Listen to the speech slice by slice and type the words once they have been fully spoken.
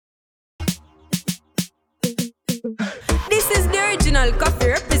This is the original coffee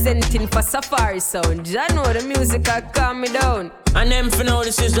representing for Safari Sound. Ya know the music I calm me down. And them for now,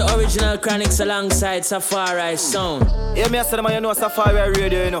 this is the original Chronics alongside Safari Sound. Yeah, me I said, man, you know Safari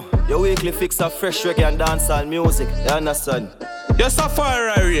Radio, you know. Your weekly fix of fresh reggae and dancehall music. You understand? Your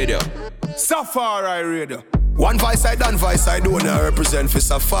Safari Radio. Safari Radio. One voice I done voice I do now represent for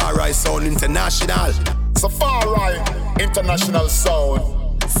Safari Sound International. Safari International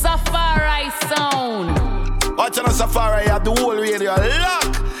Sound. Safari Sound. Watching on Safari, I have the whole radio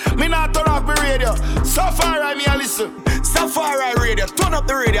lock. Me not turn off the radio. Safari, me a listen. Safari Radio, turn up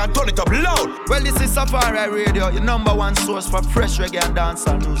the radio and turn it up loud. Well, this is Safari Radio, your number one source for fresh reggae and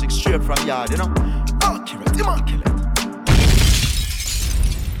dancehall music straight from yard, you know. Accurate, immaculate.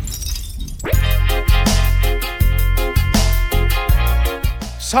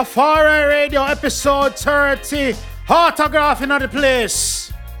 Safari Radio episode 30. Autograph in the place.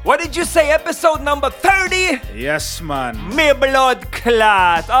 What did you say? Episode number 30? Yes, man. Me blood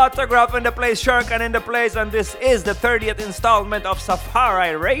clot. Autograph in the place, Shurkan in the place, and this is the 30th installment of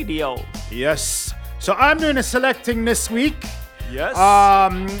Safari Radio. Yes. So I'm doing a selecting this week. Yes.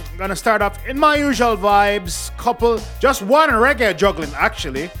 Gonna start off in my usual vibes. Just one reggae juggling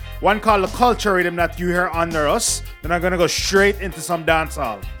actually. One called The Culture Rhythm that you hear under us. Then I'm gonna go straight into some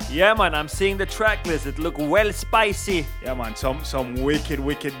dancehall. Yeah, man, I'm seeing the track list. It look well spicy. Yeah, man, some wicked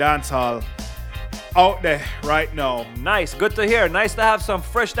dancehall out there right now. Nice, good to hear. Nice to have some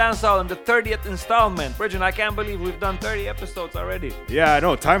fresh dancehall in the 30th installment. Bridget, I can't believe we've done 30 episodes already. Yeah, I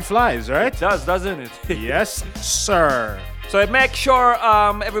know. Time flies, right? It does, doesn't it? Yes, sir. So make sure,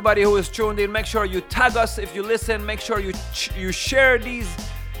 everybody who is tuned in, make sure you tag us if you listen. Make sure you share these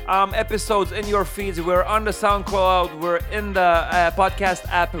episodes in your feeds. We're on the SoundCloud. We're in the podcast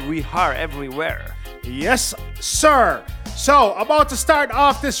app. We are everywhere. Yes, sir. So, about to start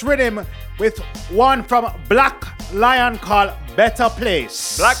off this rhythm with one from Black Lion called Better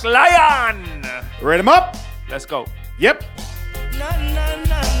Place. Black Lion! Rhythm up. Let's go. Yep. Na na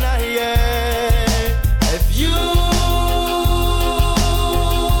na na yeah. If you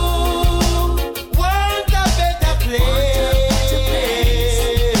want a better place.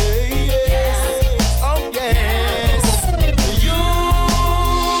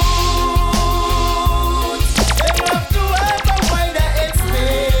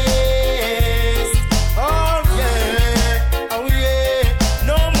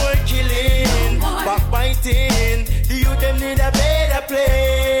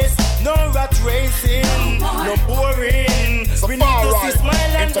 No boring. We need to see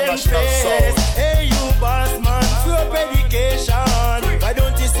smile and them face. Hey you boss man, through education. Why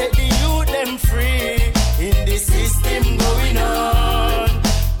don't you set the youth them free? In this system going on.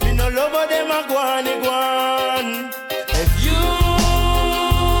 Me no love how them a go on. If you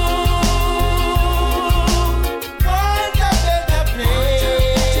want a better place,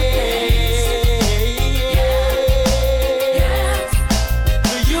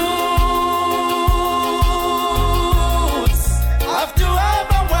 the youths have to have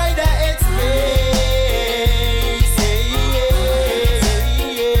a wider space.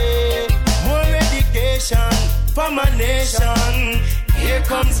 More education for my nation. Here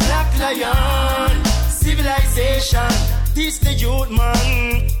comes Black Lion, civilization. Teach the youth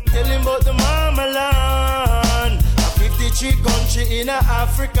man, tell him about the mama land. A 53 country in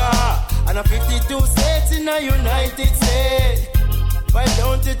Africa and a 52 states in the United States. Why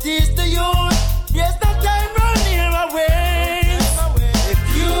don't you teach the youth? There's no time running away. If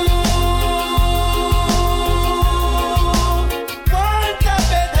you want a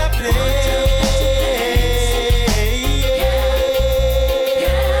better place,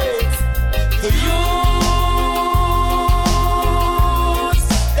 the youths,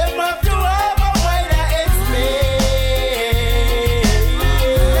 them have to have a wider space.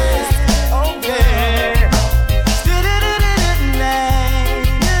 Okay.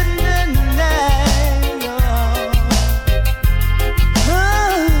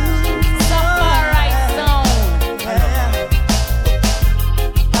 Safari Sound.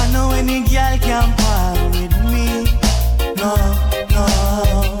 I know any girl can part with me. No.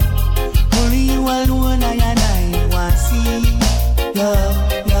 Only you alone I want see. Yeah.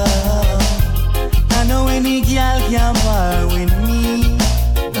 I know any girl can part with me.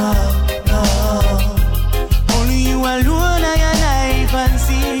 No. Only you alone I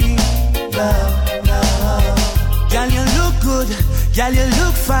fancy. Yeah. Girl, you look good. Girl, you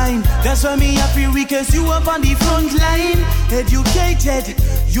look fine. That's why me happy because you up on the front line. Educated,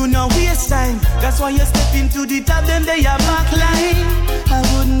 you know waste time. That's why you step into the top, them they are back line. I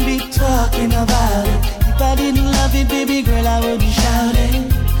wouldn't be talking about it if I didn't love it, baby girl. I wouldn't shout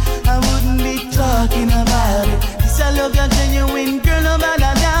it. I wouldn't be talking about it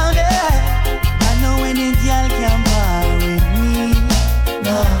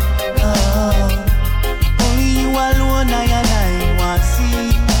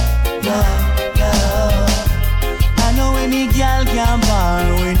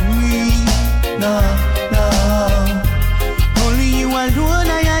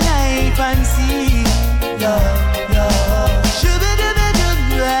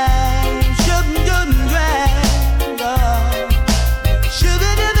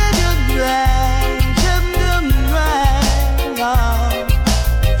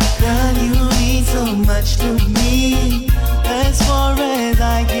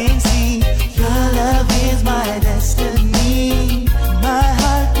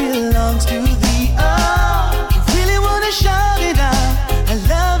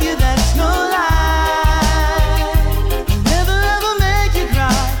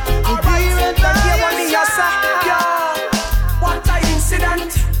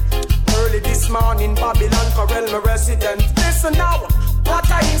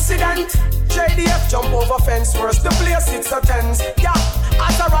tent. JDF jump over fence first, the place it's a tense. Yeah,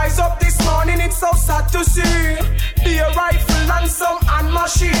 as I rise up this morning, it's so sad to see the rifle and some hand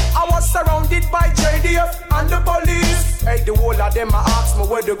machine. I was surrounded by JDF and the police. Hey, the whole of them a ask me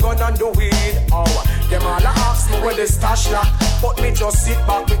where the gun and the weed. Oh, them all a ask me where the stash lock. But me just sit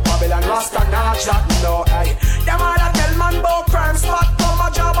back with Babylon Rasta not chat. No, hey, them all a tell man about crime spot. Come a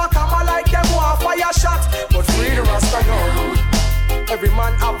job a come a like them want fire shot. But free the Rasta no. Every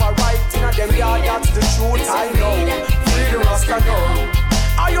man have a right in a them yard, that's the truth I know. Free the Rasta no.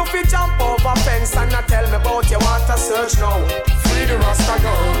 Are you fit jump over fence and not tell me about you want a search now? Free the Rasta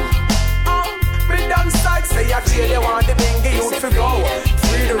no. Me damn side say a jail you want the bingy youth to go.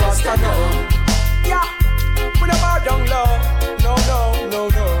 Free the Rasta no. Yeah, we never down low. No, no, no,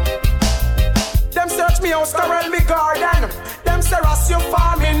 no. Them search me house, Carol me garden. Them say Ross you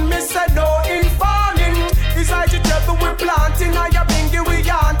farming, me say no in farming. It's like you tell me we planting and you bingy we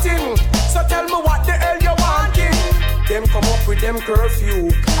yanting. So tell me what the hell you wanting. Them come up with them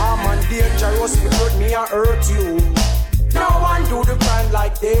curfew. I'm on dangerous, you hurt me and hurt you. No one do the crime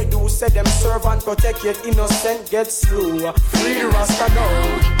like they do. Say them serve and protect yet innocent get slew. Free the Rasta no.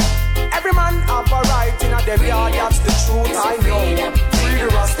 Every man have a right in a them yard, that's the truth I know. Free the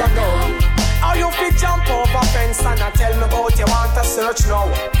Rasta no. How you fit jump over fence and I tell me about you want a search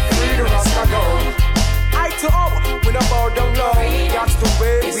now. Free the Rasta no. I to up, we no bow down low. That's the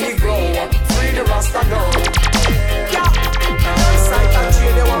way we grow. Free the Rasta no. Yeah, sight and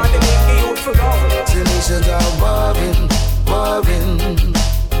jail they want to make the youth for go. The nations are warring,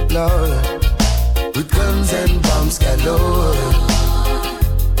 Lord, with guns and bombs galore.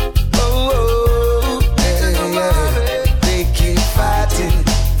 Oh, yeah, yeah. They keep fighting.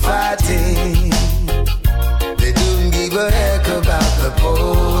 They don't give a heck about the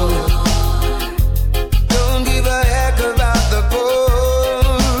poor. Don't give a heck about the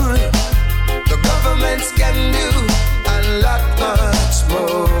poor. The governments can do a lot much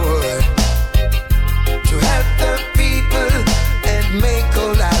more to help the people and make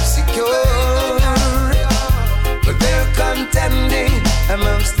our lives secure. But they're contending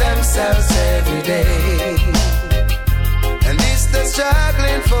amongst themselves every day. And it's the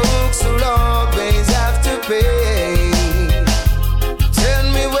struggling folks who'll always have to pay. Tell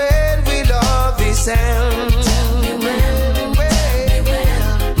me when will all this end?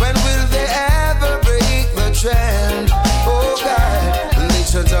 When will they ever break the trend? Oh God, the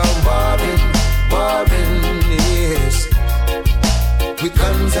nations are warring, yes, with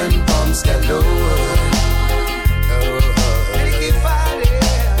guns and bombs galore. They keep fighting,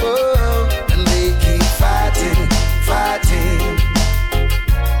 and they keep fighting.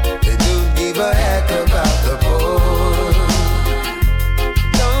 They don't give a heck about the poor.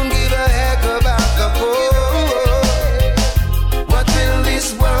 Don't give a heck about the poor. What will this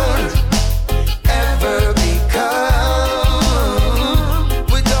world ever become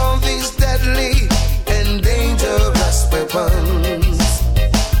with all these deadly and dangerous weapons?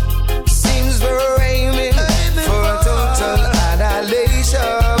 Seems we're aiming for a total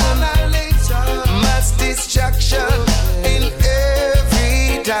annihilation. Mass destruction in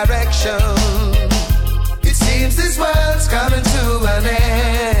every direction. It seems this world's coming to an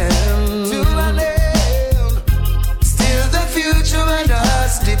end. Still the future on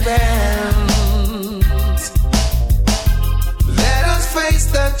us depends. Let us face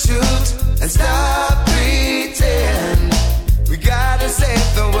the truth and stop pretend. We gotta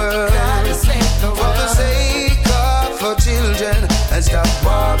save the world for the sake of our children and stop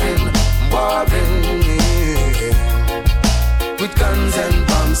warring. With guns and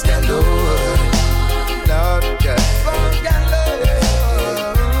bombs galore, Lord, yeah.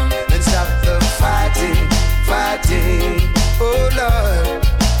 And stop the fighting. Oh Lord,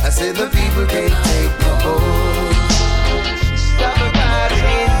 I say the people can't take no more. Stop the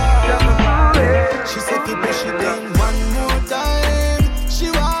fighting. She said to push it down one more time. She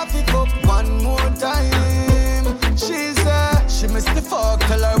want it up one more time. She said she missed the fuck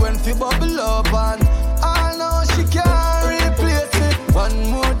till I went to bubble up and I know she can't replace it. One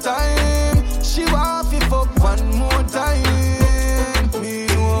more time. She want it fuck one more time. Me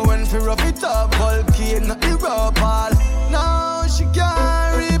know when fi rough it up, volcano the rubber. Now she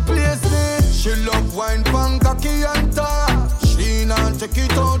can't replace me. She love wine, pan, cocky and talk. She not take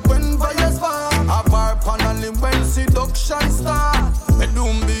it out when fire spark. A bar pan only when seduction start.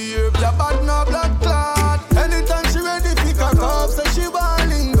 Bedroom behavior bad no blood clot. Anytime she ready pick her cup, say she want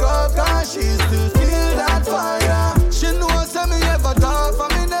link up, cause she still feel that fire. She knows say me ever tough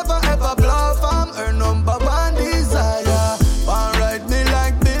and me never ever bluff. I'm her number one desire. One ride me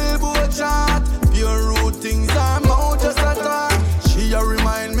like billboard chart. Pure root things are mouth just a talk. She a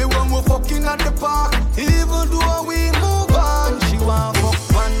remind me when we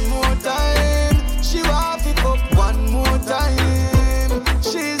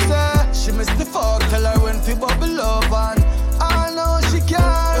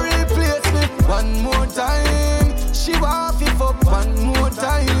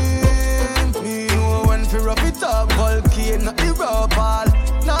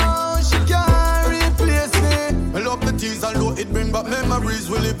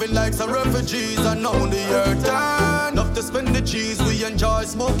we living like some refugees. And now the earth turn. Enough to spend the cheese, we enjoy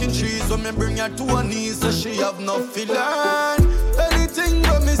smoking trees. When me bring her to her knees, so she have enough to learn. Anything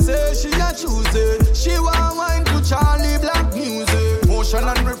when me say, she a choose it. She want wine to Charlie Black music. Motion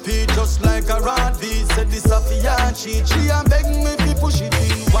and repeat, just like a rod beat. Said this a fiat cheat. She a beg me to push it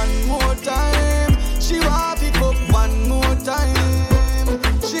in one more time. She want pick up one more time.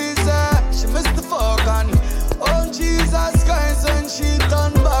 She said she missed the fuck and oh Jesus Christ, when she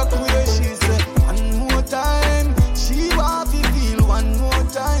turn back where she said one more time. She want to feel one more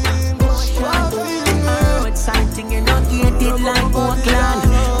time. She want to feel me. Exciting and not get it like Oakland.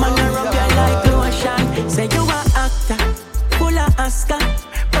 Man, I rub you like lotion. Say you a actor, full of Oscar.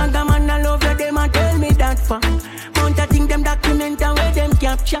 Panda man, I love you, them and tell me that for. Mount a thing, them document and where them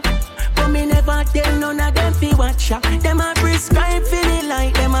capture. But me never tell none of them fi watch ya. Them a prescribe for me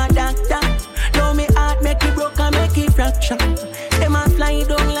like them a doctor. Know me heart make it broke and make it fracture. Them a fly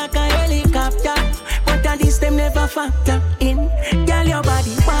down like a helicopter. But at least them never factor in. Girl, your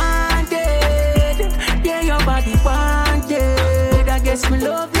body wanted. Yeah, your body wanted. I guess me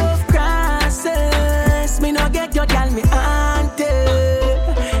love crosses. Me no get your girl, me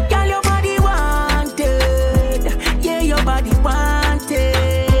haunted. Girl, your body wanted. Yeah, your body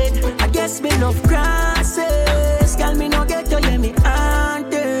wanted. I guess me love crosses. Girl, me no get your, yeah, me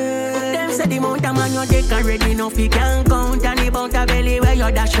haunted. Them say the amount of man you take already enough you can't count. And the amount of belly where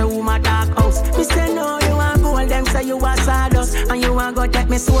you dash a woman dark house. Me say no, you want gold. Them say you are sawdust. And you want go take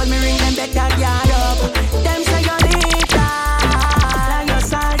me soul, me ring them better yard up. Them say you lethal. You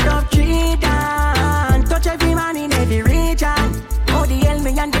salt up tree down. Touch every man in every region. Oh, the hell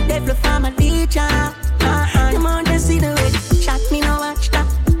me and the devil from a teacher. Them on they see the way chat me no watch that.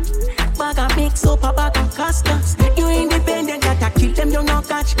 Bag a mix up a bag of custards. You independent that I kill them, you no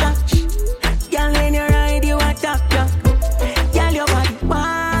catch. Girl, when you ride, you attack, yeah. Girl, your body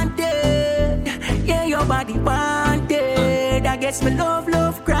wanted. Yeah, your body wanted. I guess me love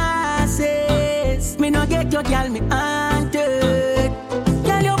crosses. Me no get your girl, me haunted.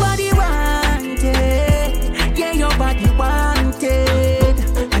 Girl, your body wanted. Yeah, your body wanted.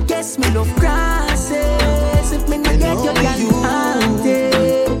 I guess me love crosses. If me no get your girl, me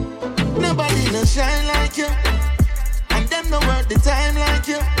haunted. Nobody no shine like you, and them no worth the time like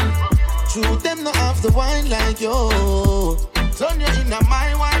you. True, them no have the wine like you. Turn you into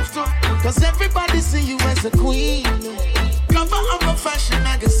my wife too, cause everybody see you as a queen. Cover of a fashion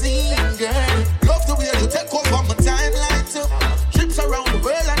magazine, girl. Love the way you take over my timeline too. Trips around the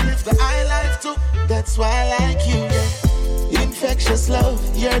world and live the high life too. That's why I like you, yeah. Infectious love,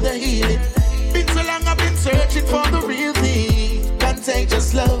 you're the healing. Been so long I've been searching for the real thing.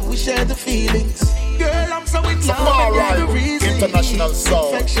 Contagious love, we share the feelings. Girl, I'm so in love and you're the reason. International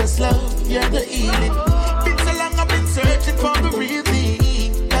soul. Infectious love, you're the healing. Been so long I've been searching for the real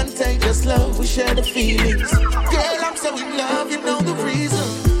thing. Contagious love, we share the feelings. Girl, I'm so in love, you know the reason.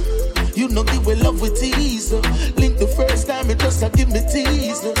 You know the way love with tease. Link the first time, it just give me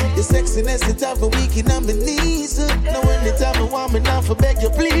tease. Your sexiness, it have me weak on my knees. Now anytime I want me now for beg you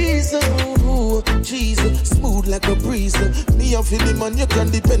please. Ooh, Jesus, smooth like a breeze. Me and feeling man, you can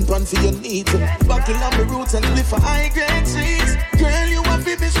depend on for your needs. Buckle on the roots and live for high grade trees. Girl, you have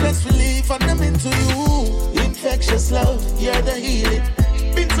been stress relief and I'm into you. Infectious love, you're the healing.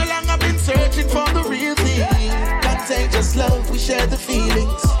 Been so long I've been searching for the real thing. Contagious love, we share the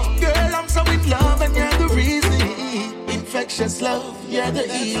feelings. Girl, I'm so in love and you're the reason. Infectious love, you're the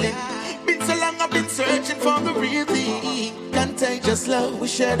healing. Been so long I've been searching for the real thing. Contagious love, we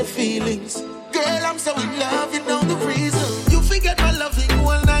share the feelings. Girl, I'm so in love, you know the reason. You forget my loving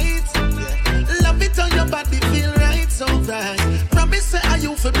all night. Love it on your body, feel right, so right. Promise say I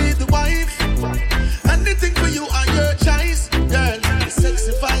you for be the wife. Anything for you are your choice. Girl, the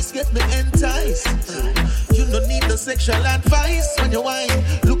sexy vice get me enticed. You don't need no sexual advice when you whine.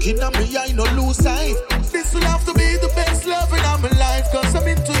 Looking at me, I no lose sight. This will have to be the best love in my life, cause I'm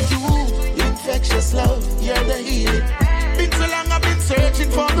into you. Infectious love, you're the healing. Been so long I've been searching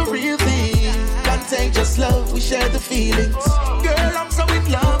for the real thing. Contagious love, we share the feelings. Girl, I'm so in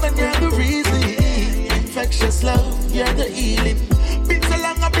love and you're the reason. Infectious love, you're the healing. Been so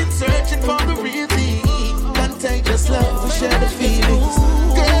long I've been searching for the real thing. Contagious love, we share the feelings.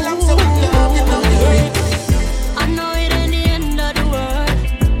 Girl, I'm so in love, you know the reason. I know it ain't the end of the world.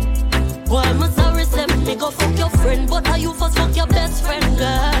 Why must I resent me? Go fuck your friend, but are you first fuck your best friend,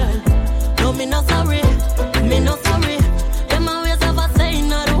 girl? No, me not sorry, me not sorry. Them always have a say in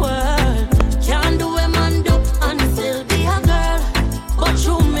the world. Can't do a man do and still be a girl. But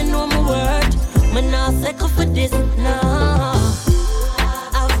you me know my word. Me not second for this, nah.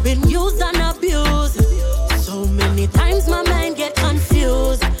 I've been used and abused. So many times my mind get confused.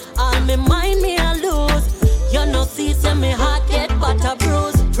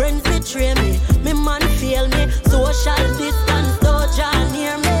 betray me. Me man fail me. Social distance, don't draw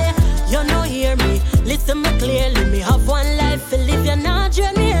near me. You no hear me. Listen me clearly. Me have one life to live. You not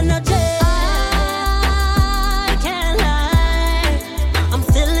drain me energy. I can't lie. I'm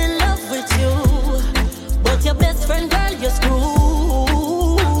still in love with you. But your best friend, girl, you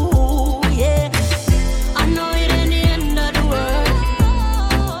screw. Yeah. I know it ain't the end of the world.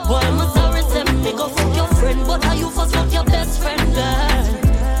 Boy, I'm sorry, say me go fuck your friend. But how you first fuck your best friend, girl?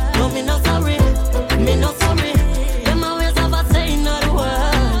 No, me no sorry. Me no sorry. Them always have a say in the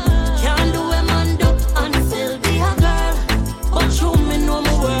world. Can't do a man do and still be a girl. But you me know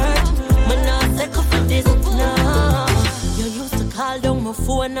my word. Me not take up for this, nah. You used to call down my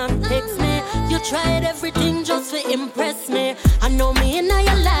phone and text me. You tried everything just to impress me. I know me in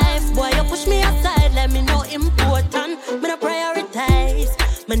your life. Boy, you push me aside. Let me know important. Me no prioritize.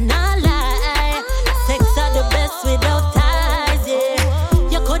 Me not lie. Sex are the best without ties, yeah.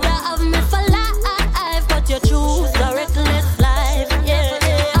 You coulda have me for life, but you choose the reckless life, yeah.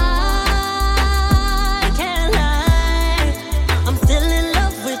 I can't lie. I'm still in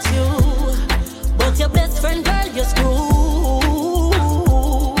love with you, but your best friend, girl, you screw,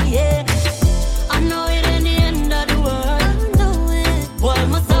 yeah. I know it ain't the end of the world. Boy,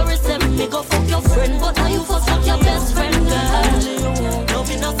 I'm sorry, say me go fuck your friend, but how you fuck your best friend, girl? No,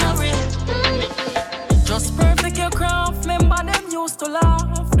 me not sorry. Just perfect your craft. Remember them used to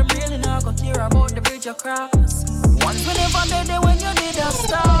laugh. Them really not gonna care about the bridge you cross. Ones we never made it when you need a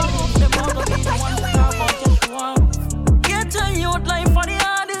star. Them all gonna be the ones to talk about your show off. Get a youth life for the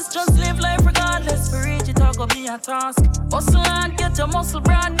hardest. Just live life regardless. For reach it all gonna be a task. Hustle and get your muscle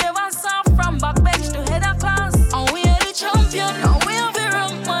brand. Never soft from backbench to head of class. And we are the champion. And we are the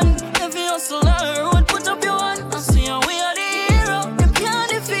rank man. If you hustle on the road, put up your hand. And see how we are the hero. Them can't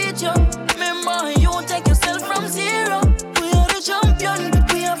defeat you. Remember, you take yourself from zero. We are the champion.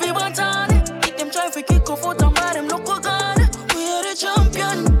 We are the baton. Make them try to kick off out and buy them look good. We are the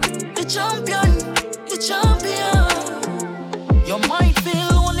champion. The champion. The champion. You might feel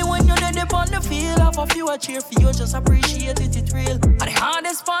lonely when you're dead upon the field. Have a few a cheer for you, just appreciate it, it's real. At the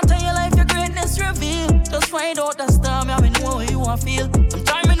hardest part of your life, your greatness reveal. Just ride out the storm, yeah, me know how you want to feel.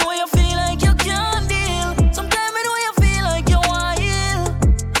 Sometimes I know you feel like you can't deal. Sometimes I know you feel like you want to heal.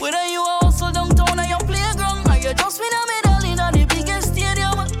 Whether you are hustle downtown or your playground, or you just win a medal in the biggest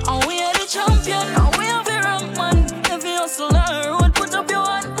stadium. And we are the champion, and we are the rank man. If you hustle on the road, put up your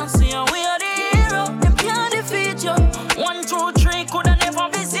hand and see how we are the hero. Them can't defeat you. 1, 2, 3 coulda never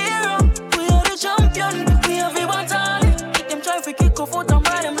be zero. We are the champion, we are the baton. Make them try to kick off out and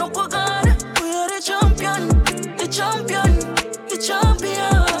buy them look good. We are the champion, the champion, the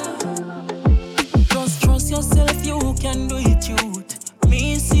champion. Just trust yourself, you can do it, youth.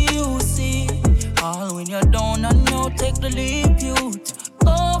 Me see you see. All when you're down and now take the leap, youth.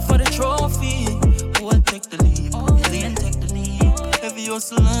 Go for the trophy. Who will take the leap? Then take the leap. Every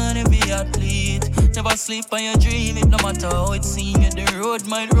hustle and every athlete. Never sleep on your dream. It no matter how it seems. The road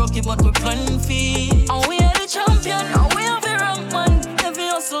might rock you, but we plan feet. And we are the champion. And we are the rank man. Every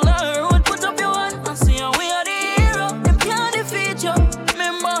hustle on the road, put up your hand and see how we are the hero. Them can't defeat you.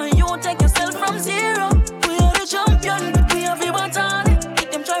 Remember, you take yourself from zero. We are the champion. We are the baton.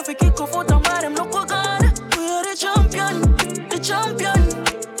 Make them try to kick off out and buy them look good. We are the champion. The champion.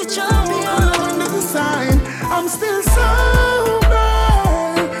 The champion. I'm still sober.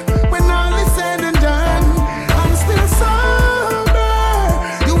 When all is said and done, I'm still sober.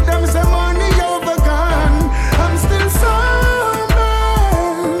 You them say money overgone. I'm still sober.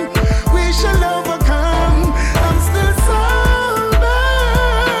 We shall overcome. I'm still sober.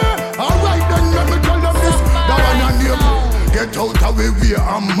 Alright then, let me tell them this. That one on you. Get out of the way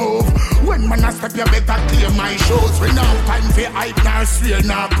and move. When man a step, you better clear my shoes. We no have time for hype, nor swear,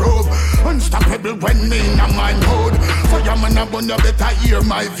 nor prove. Unstoppable when me in a my mood. Fireman a bun, you better hear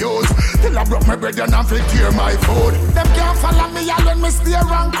my views. Till I broke my bread and I feel tear my food. Them can't follow me all when me steer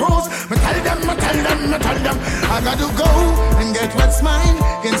and cruise. Me tell them, I gotta go and get what's mine.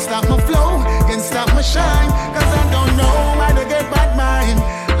 Can't stop my flow, can't stop my shine. Cause I don't know how to get back mine.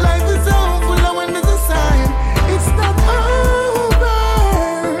 Life is over when there's a sign. It's not over.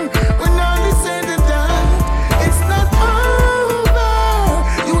 When all is said and done, it's not over.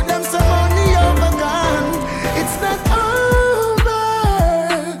 You them some money overgone. It's not over.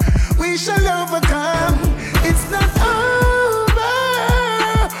 We shall overcome. It's not over.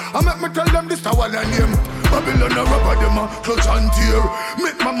 I make me tell them this, I want a name. Babylon a rubber them a clutch and tear.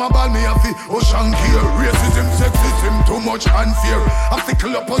 Make mama ball me a fi ocean care. Racism, sexism, too much unfair.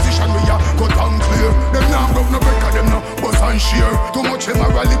 Obstacle opposition we a cut and clear. Them now broke no breaker, them no buzz and shear. Too much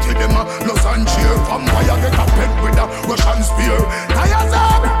immorality, them a loss and cheer. Vampire get a peg with a Russian spear. Tires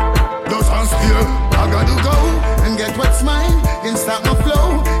up.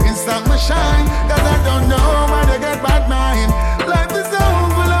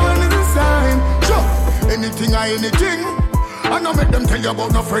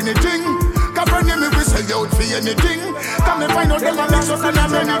 about no friendly thing. Cause friendly me we sell out for anything. Come me find out them a mix us and a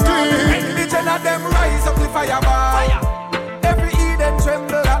many things. When the gen of them rise up the fireball, every Eden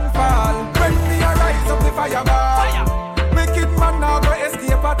tremble and fall. When me a rise up the fireball, wicked man now go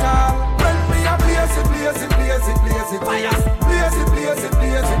escape at all. When me a blaze it, blaze it, blaze it, blaze it, blaze it, blaze it, blaze it,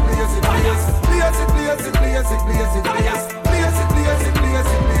 blaze it, blaze it, blaze it, blaze it, blaze it, blaze it, blaze it, blaze it, blaze it, blaze it,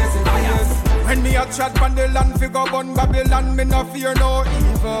 blaze it, blaze it. When me a chat from the land, figure bun Babylon, me no fear no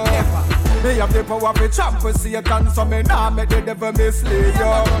evil. Me have the power to trample Satan, so me nah make the devil mislead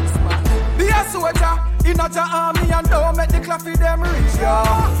you. Be a soldier in a your army and don't make the claffy them reach ya.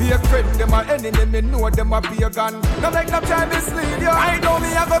 Fake friend them a enemy, me know them a pagan. No make them try mislead you. I know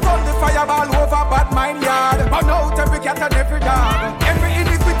me a go turn the fireball over bad mind yard. Burn out every cat and every dog. Every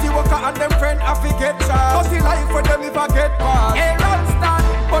iniquity worker and them friend a forget charge. Cause the life for them if I get past. Hey, run stand,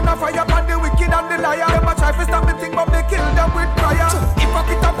 burn a fire upon the wicked and the liar. Them a try to stop me thing but me kill them with fire. If I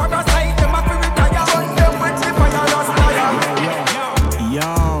get up on a side, them a fi retire. Run them with the fire just fire. Yo,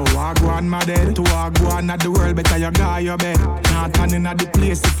 Wagwan my dead. To Wagwan at the world, better you guy your bed. Not turning at the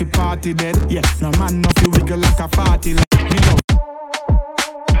place if you party dead. Yeah, no man no fi wiggle like a party. Like me know.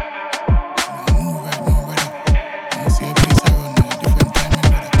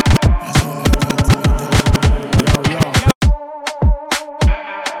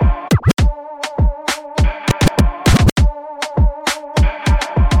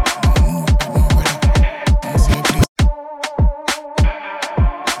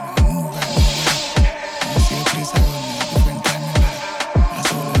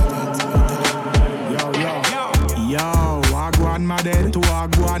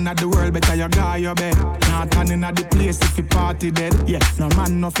 At the world, better you guy your bed. Not turning at the place if you party dead. Yeah, no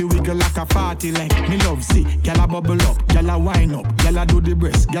man no fi wiggle like a party leg. Me love see, gyal a bubble up, gyal a wine up, gyal a do the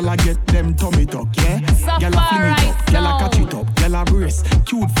breast, gyal a get them tummy tuck, yeah. Gyal a fling it up, gyal a catch it up, gyal a brace,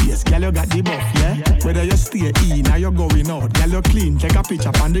 cute face, gyal you got the buff, yeah. Whether you stay in or you going out, gyal you clean, take a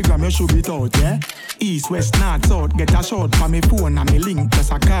picture on the gram, you should it out, yeah. East, west, north, south, get a shot for me phone and me link,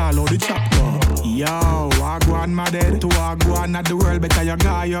 just a call or the chapter. Yo, Wagwan my dead, to Wagwan at the world, better you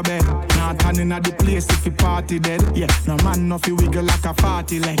guy your bed. Not turning at the place if you party dead. Yeah, no man no fi wiggle like a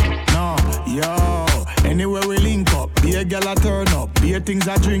party leg. No, yo, anywhere we link up, be a girl a turn up, be a things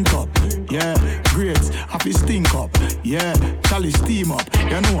I drink up. Yeah, grapes, happy stink up. Yeah, Charlie steam up.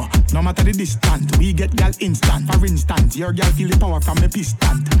 You know, no matter the distance, we get girl instant. For instance, your girl feel the power from a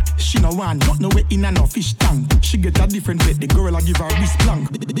piston. She no want not no way in and no fish tank. She get a different way, the girl a give her this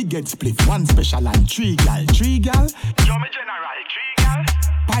plank. The get split, one special and three gal. Three gal? Yo me general, three gal.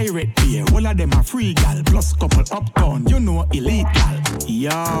 Pirate beer, all of them are free gal. Plus couple uptown, you know illegal. Yo,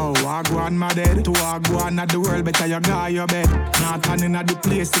 Wagwan my dead. To Wagwan at the world, better you guy your bed. Not turning at the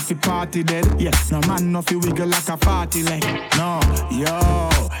place if you party dead. Yeah, no man no fi wiggle like a party leg. No, yo,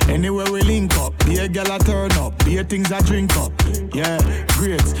 anywhere we link up, be a gal a turn up, be a things I drink up. Yeah,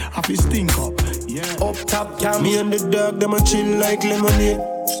 grapes, happy stink up. Yeah. Up top, cam. Me and the dog, them a chill like lemonade.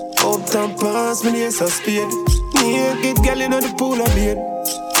 Up top, pass me the spade. Me get gal in the pool of bed.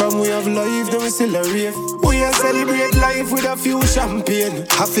 From we have life, then we still a rave. We a celebrate life with a few champagne.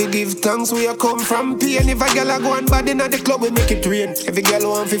 Have to give thanks, we a come from pain. If a gal a go on bad in the club, we make it rain. If a gal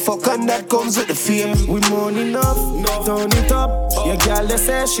want fi fuck and that comes with the fame. We money enough, turn it up. Your gal they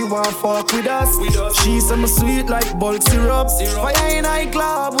say she want fuck with us. She say me sweet like bulk syrup. Fire in high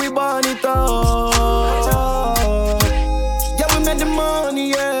club, we burn it up. Yeah, we make the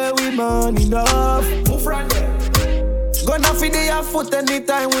money, yeah, we money enough. Move from there. Gonna feed their foot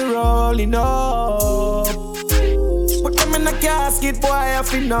anytime we rolling up. Put them in a casket, boy, I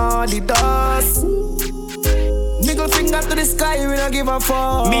feel all the dust. Niggle finger to the sky, we don't give a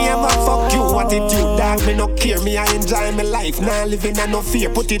fuck. Me and my fuck you, attitude, dog, me no care. Me I enjoy my life, nah living and no fear.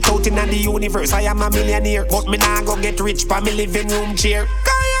 Put it out in the universe, I am a millionaire. But me nah go get rich by me living room chair.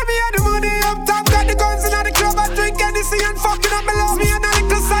 Cause yeah, me had the money up top. Got the guns in the club, I drink Hennessy and fucking up my love. Me and a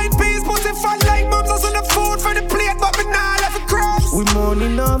little side piece, put it fat like mums. I on the food for the plate, but me nah left it cross. We money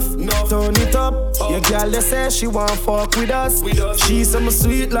enough, turn it up. Your girl they say she want fuck with us. She say me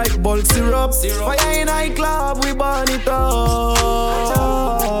sweet like bulk syrup. Fire in high club, we burn it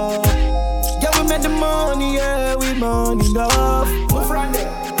up. Yeah, we make the money, yeah, we money enough.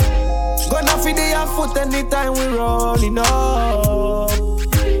 Gonna feed their foot anytime we rolling up.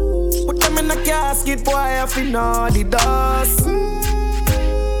 Put them in a casket, boy, I feel all the dust.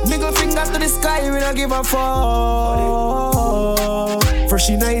 Middle finger to the sky, we don't give a fuck. Fresh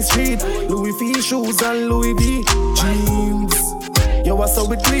in the street, Louis V shoes and Louis V jeans. Yo, what's up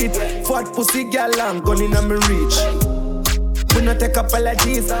with tweet? Fat pussy gal and gun in my reach. We no take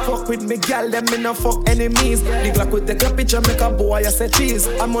apologies. Fuck with me gal, them me no fuck enemies. The Glock with take a picture, make a boy I say cheese.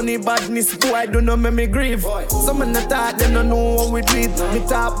 I'm money badness, boy, do not make me grieve. Some in the thought, them no know what we do it. Me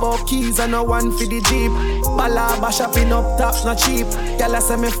talk about keys and no one for the Jeep. Balaba shopping up top, not cheap. Gal I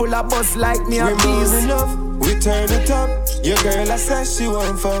say me full of buzz like me a bees. We turn it up. Your girl I said she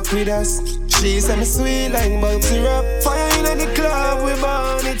won't fuck with us. She said me sweet like bubble syrup. Fire in the club, we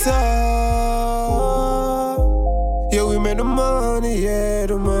burn it up. Yeah, we made the money, yeah,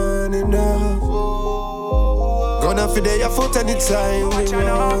 the money now. Gonna feel your foot anytime we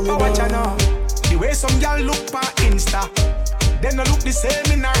roll it up. The way some y'all look on Insta, them no look the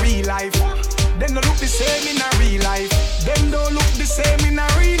same in a real life. Them no look the same in a real life. Them don't look the same in a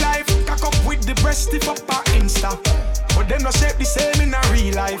real life. Cock up with the breast stiff up on Insta, but them no shape the same in a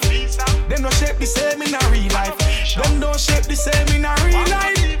real life. Them no shape the same in a real life. Them don't shape the same in a real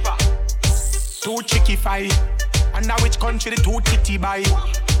life. Too tricky fight. And now which country the two titty by?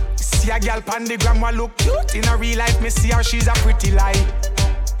 See a girl pan the gram what look cute. In a real life me see her, she's a pretty lie.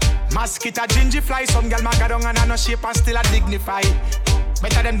 Mosquito gingy fly. Some girl maga down and I no shape and still a dignify.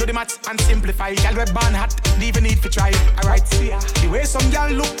 Better them do the maths and simplify. Girl we born hot, don't even need to try. Alright, see ya. The way some girl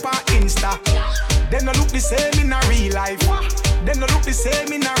look on Insta, them no look the same in a real life. Them no look the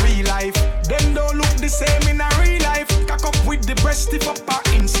same in a real life. Them don't look the same in a real life. Cock up with the breast stiff up on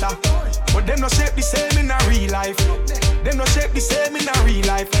Insta, but them no shape the same in a real life. Them no shape the same in a real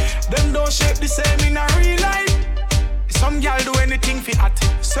life. Them don't shape the same in a real life. Some girl do anything for at.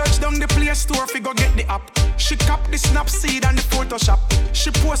 Search down the Play Store fi go get the app. She cop the Snapseed and the Photoshop. She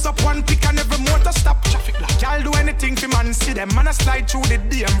post up one pic and every motor stop. Traffic light. Girl do anything fi man see them. Man a slide through the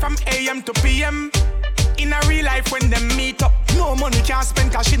DM from AM to PM. In a real life when them meet up, no money can't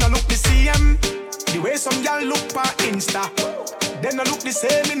spend cause she no look the same. The way some girl look on Insta, they no look the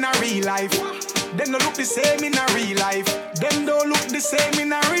same in a real life. They no look the same in a real life. Them don't look the same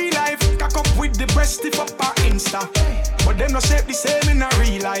in a real life. Cock up with the breast stiff up on Insta, but them no shape the same in a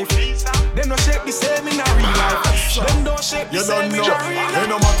real life. Them no shape the same in a real life. Them don't shape the same in a real life. It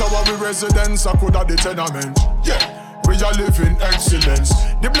no matter what we residence, I could have the tenement. Yeah. We are living excellence.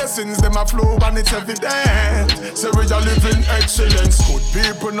 The blessings them a flow and it's evident. So we are living excellence. Good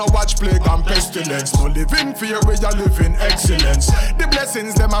people no watch plague and pestilence. No living fear, we are living excellence. The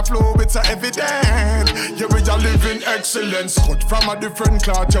blessings them a flow, it's evident. Yeah, we are living excellence. Cut from a different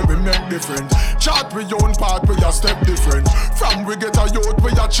cloth, yeah, we make different. Chart we own part, we are step different. From we get a youth,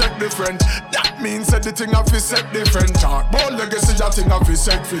 we are check different. That means that the thing of is set different. Talk about legacy, that thing of is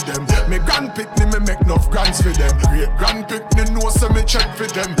set for them. Me grand pickney, me make enough grants for them. Grand pickney know so me check for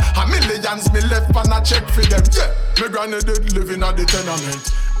them. A millions me left and I check for them. Yeah, me granny did living at the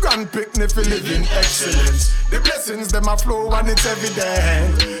tenement. Grand pickney for living excellence. The blessings them a flow and it's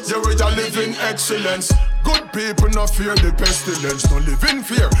evident. Yeah, we are living excellence. Good people no fear the pestilence. No live in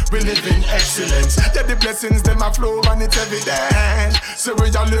fear, we live in excellence. Yeah, the blessings them a flow and it's evident. So we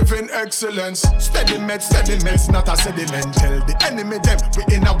are living excellence. Steady meds, not a sediment. Tell the enemy them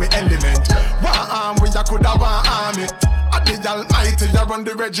we in our element. One arm we a coulda one army. At the Almighty, I run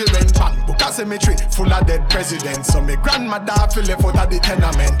the regiment. Bang, book a cemetery full of dead presidents. So me grandmother feel left out of the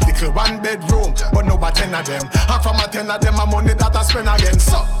tenement. Little one bedroom, but no but 10 of them. And from a 10 of them, a money that I spend again.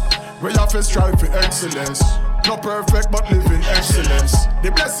 So we have to strive for excellence. Not perfect, but living excellence.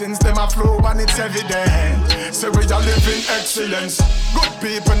 The blessings them a flow and it's evident. So we are living excellence. Good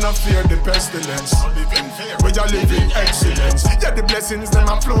people not fear the pestilence. We are living excellence. Yeah, the blessings them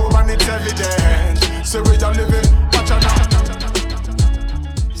a flow and it's evident. So we are living.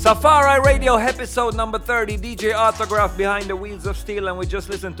 Safari Radio episode number 30. DJ Autograph behind the wheels of steel, and we just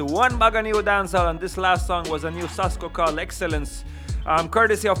listened to one bag of new dancehall, and this last song was a new Sasko called Excellence.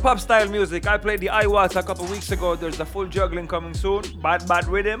 Courtesy of Pop Style Music. I played the iWatts a couple weeks ago. There's the full juggling coming soon. Bad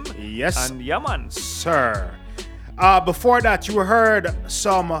Rhythm. Yes. And Yaman. Sir. Before that, you heard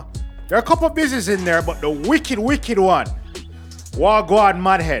some... there are a couple of business in there, but the wicked one. Wagwan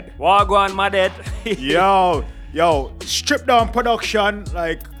Madhead. Wagwan Madhead. Yo, stripped down production,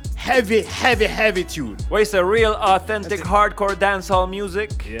 like heavy tune. Well, it's a real authentic hardcore dancehall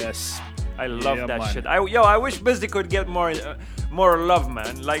music. Yes. I love that shit. I wish Busy could get more love,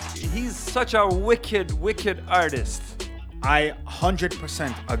 man. Like, he's such a wicked artist. I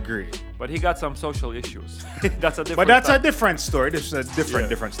 100% agree. But he got some social issues. That's a different. But that's a different story. This is a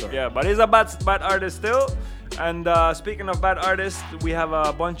different story. Yeah, but he's a bad artist still. And speaking of bad artists, we have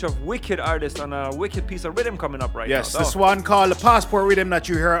a bunch of wicked artists on a wicked piece of rhythm coming up right now. Yes, this one called the Passport Rhythm that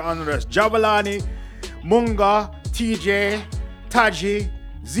you hear on the Jabalani, Munga, TJ, Taji,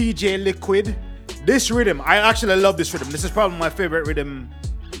 ZJ Liquid. This rhythm, I actually love this rhythm. This is probably my favorite rhythm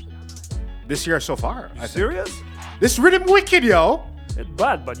this year so far. Serious? This rhythm wicked, yo. It's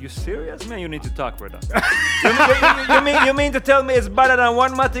bad, but you serious? Man, you need to talk, brother. you mean to tell me it's better than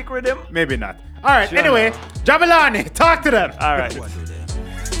one Matic rhythm? Maybe not. All right, Sure. anyway, Jabalani, talk to them. All right.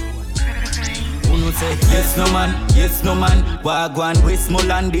 Who say yes no man, Wagwan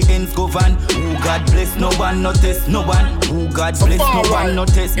Westmoreland the ends govern. Who God bless no one, no test no one. Who God bless no one, no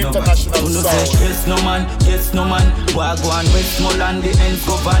test no one. Who say yes no man, Wagwan Westmoreland the ends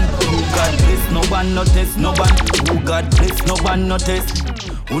govern. Who God bless no one, no test no one. Who God bless no one, no test.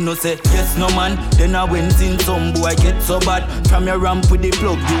 Who no say yes no man, then I went in some boy get so bad. From your ramp with the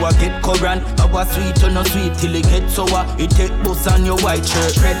plug you a get current. Our sweet or no sweet till it get sour. It take bus on your white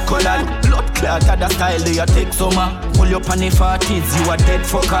shirt red colored. Blood clot at the style they a take summer. Pull you up on the 40s you a dead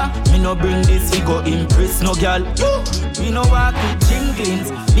fucker. Me no bring this we go impress no girl. We no walk with jinglings.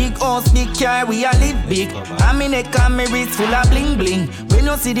 Big house big car we a live big. I mean neck and my wrist full of bling bling. When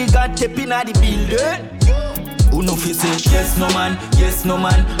you see the God tapping at the building. Who no fi say yes no man,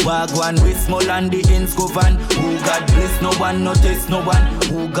 Wagwan Westmoreland the ends govern. Who God bless no one, no test no one.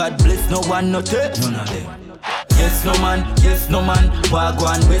 Who God bless no one, no test none of them. Yes no man,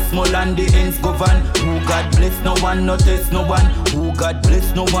 Wagwan Westmoreland the ends govern. Who God bless no one, no test no one. Who God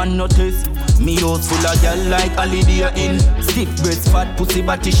bless no one, no test. Me house full of gal like Alidia in. Stiff breast, fat pussy,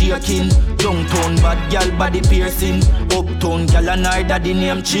 body shaking. Downtown bad gal body piercing. Uptown gal and her daddy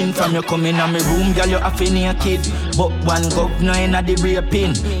name chin. From you coming in my room, gal you half a naked. But one governor in a the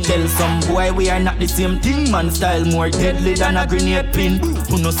raping. Tell some boy we are not the same thing. Man style more deadly than a grenade pin.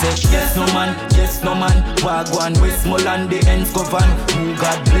 Who no say yes no man, Wagwan Westmoreland the ends govern. Who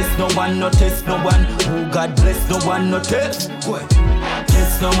God bless no one, no test no one. Who God bless no one, no test.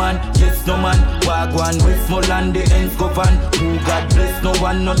 Yes no man, Wagwan Westmoreland the ends govern. Who God bless no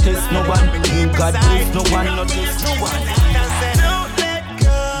one, no test no one. Who God bless no one, no test no one. Don't let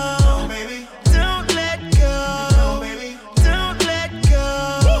go, baby. Don't let go, baby. Don't let go.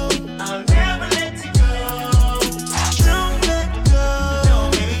 I'll never let you go. Don't let go,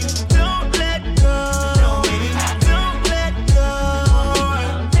 baby. Don't let go, baby. Don't let go.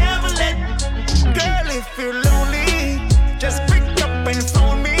 I'll never let. Girl, if you're lonely, just pick up and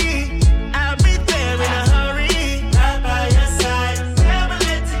phone me. I'll be there in a hurry. Right by your side, never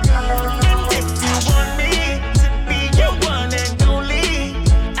let you go. And if you want me to be your one and only,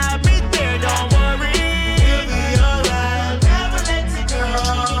 I'll be there, don't worry. You'll be alright, never let you go.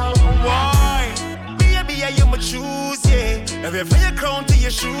 Why? Baby, you my choose, yeah. Every from your crown to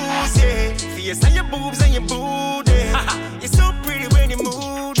your shoes, yeah. Face and your boobs and your booty. You're so pretty when you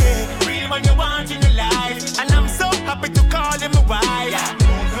move, yeah. Real when you want in your life. And I'm so happy to call you my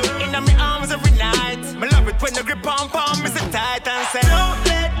wife. In my arms every night. I love it when you grip on palm, is it tight and say, don't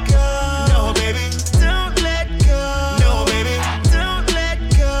let go. No, baby. Don't let go. No, baby. Don't let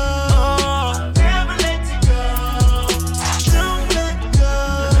go. Never let you go. Don't let go.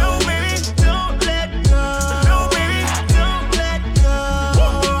 No, baby. Don't let go. No, baby. Don't let go.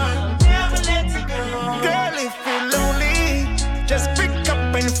 Never let you go. Girl, if you're lonely, just pick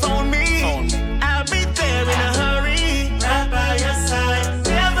up and phone me. I'll be there in a hurry. Right by your side.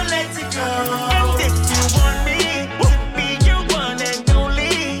 Never let you go. And if you want me to be your one and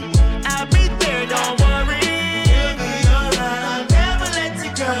only, I'll be there, don't worry. You'll be alright, I'll never let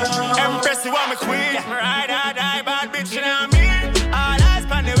you go. Empress, you want me queen. Ride or die, bad bitch, you know what I mean? All eyes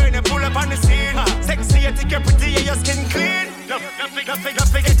on you when you pull up on the scene. Sexy, you think you're pretty, your skin clean. Nothing,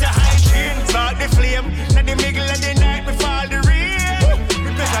 get your hygiene. Start the flame, now the middle of the night before the rain.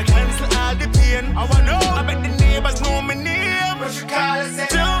 Because I cancel all the pain. I wanna know, I bet the neighbors know my name. What you call it, say,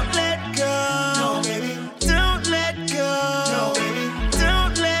 don't let go. No, baby. Don't let go. No, baby.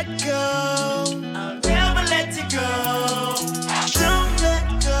 Don't let go. I'll never let you go. Don't let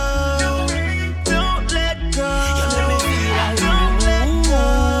go. No, baby. Don't let go. You let me feel like don't let go.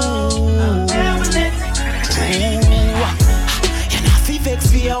 I'll never let you go. You're not fi vex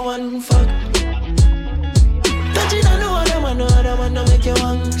for your one fuck. Don't you know no other man no make you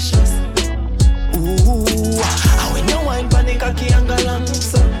anxious. Ooh, and when you wine panic cocky and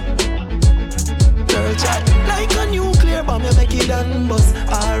galangs up. Girl chat like a nuclear bomb, you make it and bust.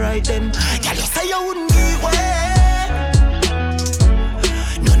 Alright then, girl you say you wouldn't give way.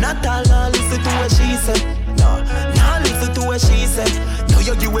 No, not all, nah listen to what she said. No, nah listen to what she said. No,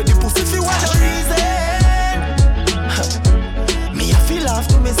 you give away the pussy for what no reason. Me I feel off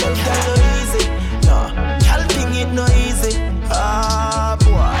to myself, girl no easy. No, girl think it no easy. Ah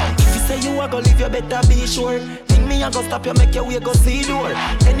boy, if you say you a go live, you better be sure. Think me me, I go stop you, make your way go see door.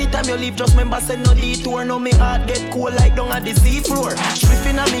 Anytime you leave, just remember send no detour. Now me heart get cold like down at the sea floor. Swift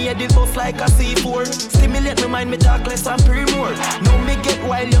in me head, it bust like a C4. Stimulate me mind, me talk less and pray more. Now me get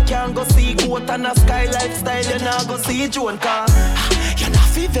wild, you can't go see goat and a sky lifestyle, you not go see Joan. Car you not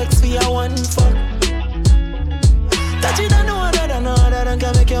feel vex me, I want fuck. That you don't know that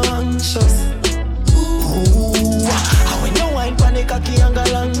can make you anxious. Ooh, how when you wine panic cocky and go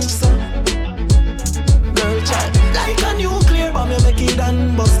long so. Girl child, like a nuclear bomb, you make it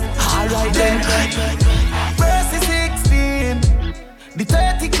and bust. Alright then. Mercy 16, the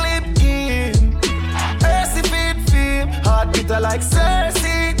 30 clip game. Mercy 15, heart beater like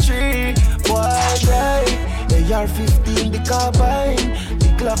Cersei 3. Boy, they are 15 the carbine.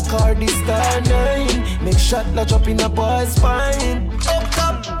 The clock card is star 9. Make shot lodge up in a boy's spine. Up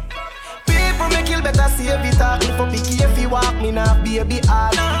top. People me kill better save it. Talk me for picky if you walk me now baby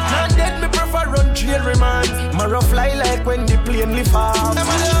hard. Not dead me prefer run trail remand. Marrow fly like when the plane lift off. Them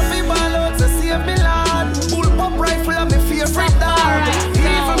a love me ball out to save me land. Bull pop rifle and me favorite dog.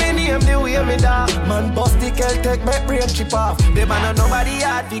 Even me name the way me dog. Man bust the kel take my brain chip off. Them man nobody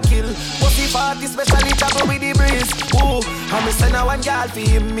hard to kill. Pussy party specially travel with the breeze. Ooh, and me send a one girl for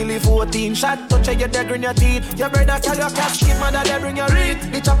him. Me live 14 shot touch you dead in your teeth. Your brother tell your casket mother they bring your reed.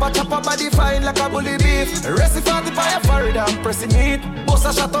 The chopper body fine like a bully beef. Recipe for the fire for it and pressing it. Bust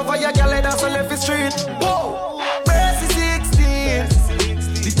a shot over your girl and that's on left street. Whoa, Mercy 16,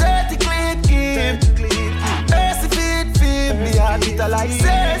 the 30 clean game. Mercy 15, me heart beat like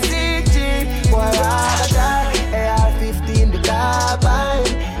CCG. Boy, AR-15 the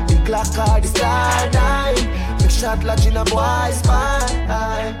carbine. The clock card the star 9. Big shot lodge in a boy's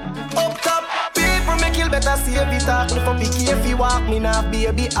spine. Up top. Me kill better save it. Talk me for picky if you walk me now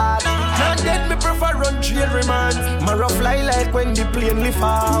baby hard. Not dead me prefer run trail remand. Marrow fly like when the plane lift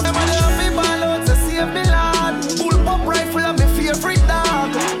off. Them a love me ball out to save me land. Bull pop rifle and me favorite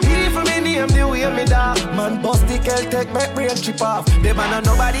dog. Even me name the way me dog. Man bust the kel take my brain chip off. Them man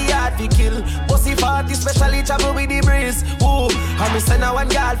nobody hard to kill. Pussy party specially travel with the breeze. Ooh, and me send a one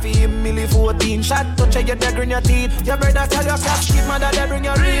girl for him. Me live 14 shot touch you dead in your teeth. Your brother tell your casket mother they bring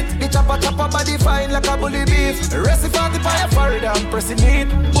your reed. The chopper body fine like a bully beef. Recipe for the fire for it and pressing it.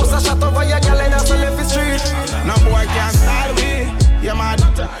 Bust a shot over your girl and that's on left street. No boy can't style me. Yeah man,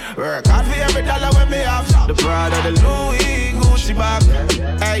 work hard for every dollar when me have. The Prada, the Louis, Gucci bag.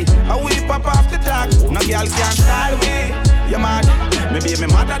 Hey, I we pop off the tag. No girl can't style me. Yeah man, maybe me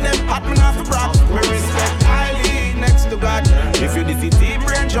mother them hot me off the brock. Me respect highly next to God. If you the city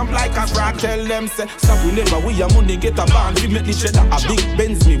brain jump like a frog, tell them say stop whenever we have money get a band. We make the cheddar. A big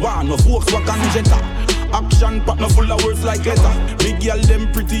Benz me want no Volkswagen Jetta. Action partner full of words like letter. Big girl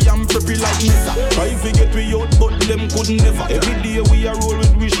them pretty and preppy like Nessa. Try to get we out but them could never. Every day we are roll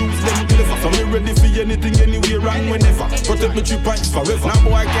with we shoes them clever. So me ready for anything anywhere and whenever. Protect me 3 points forever. Now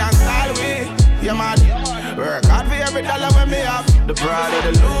boy can't style me. Yeah man, work hard for every dollar when me have. The Prada,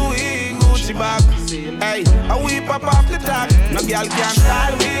 the Louis, Gucci bag. Hey, I we pop off the tag. No girl can't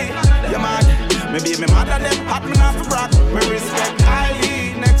style me. Yeah man, maybe me mother them hot me off the brock. Me respect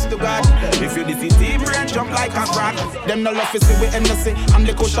highly next to God. If you the city brain jump like a crack. Them no love to see we NSC and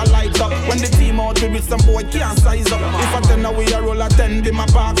the culture light up. When the team out with some boy can't size up. If I 10 away a roll a 10 be my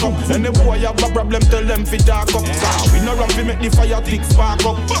park up. And the boy have a problem tell them fi talk up. So we no run fi make the fire tick spark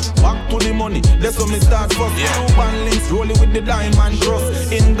up. Back to the money, that's when me start first. Two-band links rolling with the diamond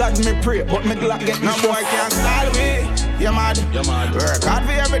trust. In God me pray, but me glad get no boy can't style me. You mad? Work hard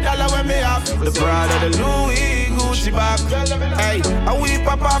for every dollar when me have. The Prada, the Louis, Gucci bag. Hey, I we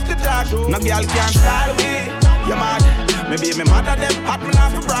pop off the tag. No girl can't style me. You mad? Maybe me mother them hot me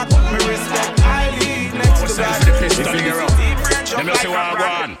off the brock. Me respect highly next to God. If you them not say what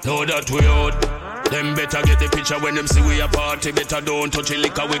I want. Know that we out. Them better get the picture when them see we a party. Better don't touch a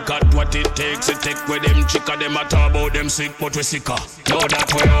liquor. We got what it takes. It take with them chica. Them a talk about them sick, but we sicker. Know that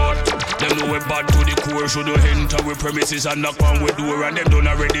we out. Them know we bad to the core. Should do enter we premises and knock on we door. And them don't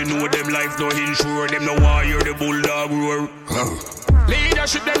already know them life no insure. Them no want hear the bulldog roar.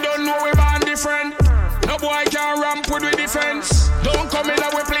 Leadership them don't know we man different. No boy can ramp with the defense. Don't come in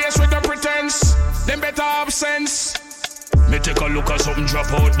our place with the pretense. Them better have sense. Me take a look at something drop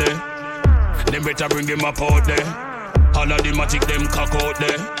out there. Them better bring them up out there. All of them a take them cock out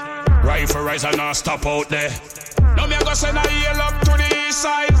there. Rifle rise and not stop out there. Now me a go send a yell up to the east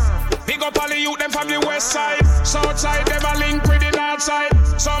side. Big up all the youth them from the west side. South side them a link with the north side.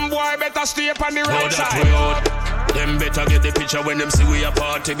 Some boy better stay up on the right side. Them better get the picture when them see we a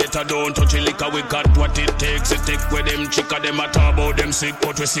party. Better don't touch the liquor, we got what it takes. It take with them chica, them a talk about them sick,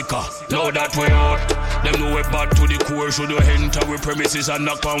 but we sicker. Know that we out. Them know we bad to the core. Should we enter we premises and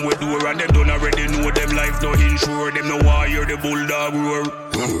knock on we door. And them don't already know them life no insure. Them no wire the bulldog roar.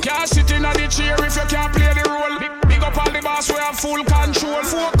 Can't sit in on the chair if you can't play the role. Big up all the boss, we have full control.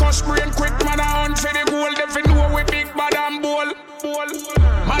 Focus, brain, quick, man, a hunt for the goal. Them fi know we big bad and bold.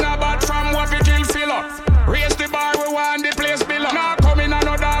 Man a bad from what we kill fill up. Raise the bar, we want the place below. Now come in and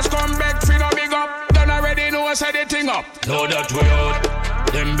no dance, come back, fi no big up. Done already know, say the thing up. Know that we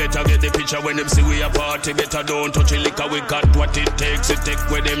out. Them better get the picture when them see we a party. Better don't touch the liquor, we got what it takes. It take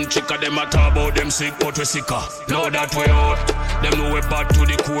with them chica, them a talk about them sick, but we sicker. Know that we out. Them know we bad to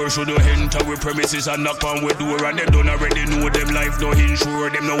the core. Should we enter we premises and knock on we door. And them don't already know them life no insure.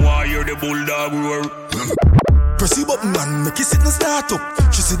 Them no wire the bulldog roar. Press the button and make it sit and start up.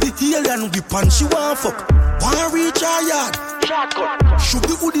 She see the alien whip and she want fuck. Wanna reach her yard. Shotgun. Shoot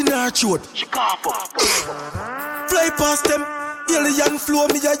the wood in her throat. She cough up. Fly past them. Alien flow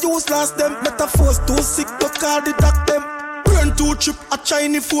me a use last them. Metaphors too sick but call the doc them. Brain too chip a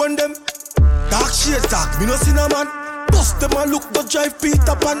Chinese phone them. Dark shades dark me no cinnamon. Bust them a look but drive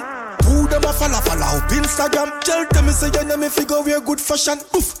Peter Pan. Who them a follow up Instagram. Tell them me say you know me figure wear good fashion.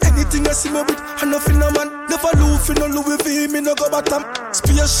 Oof, anything I see me with and nothing no man. Never lose in no Louis V, me no go bottom.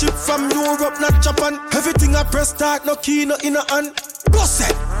 Spaceship from Europe, not Japan. Everything I press start, no key, no in a hand. Boss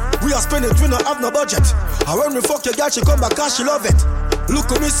it, we are spending, we no have no budget. And when we fuck your girl, she come back cause she love it.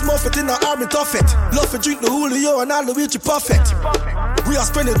 Look at me smuff it in the army tough it. Love to drink the Julio and all the Luigi perfect. We are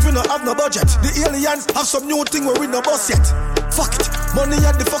spending, we no have no budget. The aliens have some new thing where we no boss yet. Fuck it, money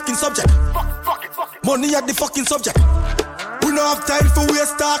at the fucking subject. Money at the fucking subject. We no have time for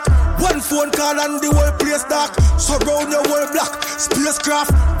waste talk. One phone call and the whole place dark. Surround your whole block. Spacecraft.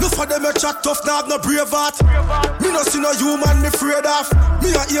 No for them a chat tough, now have no brave heart. Me no see no human me afraid of.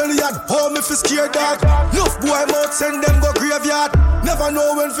 Me a alien, how me fi scared dog. Enough boy mouth send them go graveyard. Never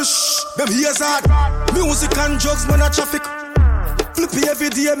know when fi shh, them ears hard. Music and drugs man a traffic. Flippy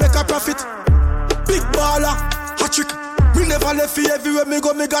every day make a profit. Big baller, hat trick. Me never left fi everywhere me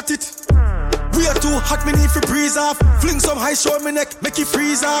go me got it. We are too hot, me need to breeze off. Fling some high, show me neck, make it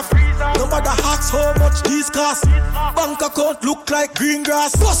freeze off. No matter hacks, how much these cost. Bank account look like green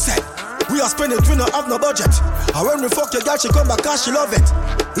grass. Boss it, we are spending, we no have no budget. And when we fuck your girl, she come back cause she love it.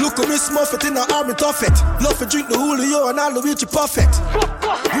 Look at me smuff it in the army tough it. Love to drink the Julio and all the Luigi perfect.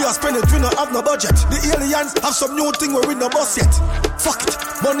 We are spending, we no have no budget. The aliens have some new thing where we no boss yet. Fuck it,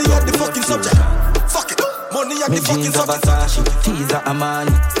 money at the fucking subject. Fuck it. Money at the fucking Versace, teaser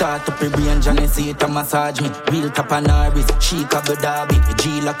Amani. Start up a brain, Johnny see it a massage me. Real Capanaris, chic Abu Dhabi.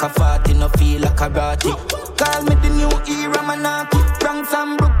 G like a fatty, no feel like a ratty. Call me the new era Manaki. Bronx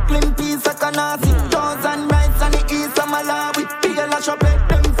and Brooklyn, peace of Kanasi. Thousand rights on the east of Malawi. P.L.A. Chopet,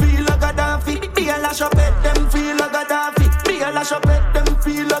 them feel like Gaddafi. P.L.A. Chopet, them feel like Gaddafi. P.L.A. Chopet, them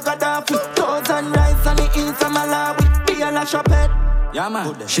feel like Gaddafi. Thousand rights on the east of Malawi. P.L.A. Chopet. Yeah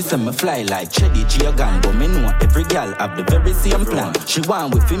man, she said me fly like Cheddy Giagan. But me know every girl have the very same plan. She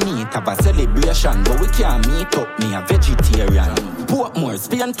want with me have a celebration. But we can't meet up, me a vegetarian. Portmore,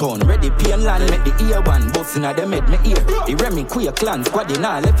 Spain town, ready pain land. Make the ear one, bustin' a them head me ear. The Remy queer clan, squad in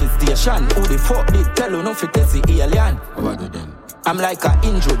all left his station. Who the fuck did tell you no fit test the alien? What do them? I'm like a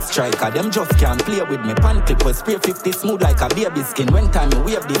injured striker, them just can't play with me. Pan clip was spray 50 smooth like a baby skin. When time you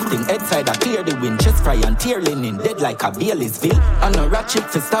wave this thing, head side I clear the wind. Chest fry and tear linen, dead like a Baileysville. And a ratchet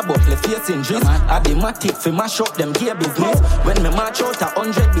for stab up, le face injuries. I be matic for mash up them gear business. When me march out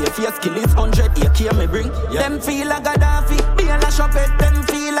 100, be a face kill it 100, AK me bring. Them feel like Gaddafi, be a lash up it, them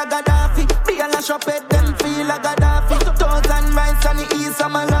feel like Gaddafi. Be a lash up it, them feel like Gaddafi. Thousand rights on the east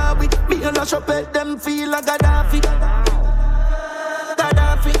of Malawi. Be a lash up it, them feel like Gaddafi.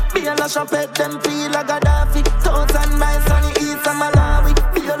 Gaddafi, be a lash up it, them feel like Gaddafi. Thousand miles on the east of Malawi,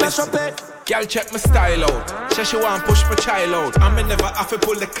 be a lash up it. Girl check my style out. She want push my child out. And me never have to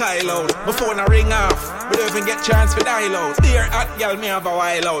pull the Kyle out. My phone a ring off. We don't even get chance for dial out. Dear hot girl, me have a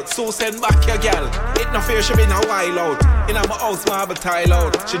while out. So send back your girl. It no fear she been a while out. In my house, me have a tile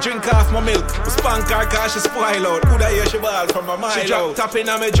out. She drink off my milk. We spank her cause she spoil out. Coulda hear she ball from a mile out. She drop top in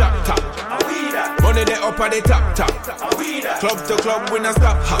a me drop top. Money they up at the top top. Club to club we no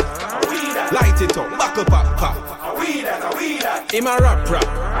stop hop. Light it up, back up pop. Him a rap.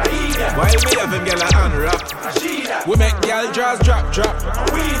 While me have him girl a unwrap. We make girl draws drop.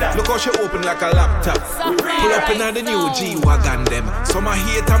 Look how she open like a laptop. Pull up in the new G-Wagon them. Some a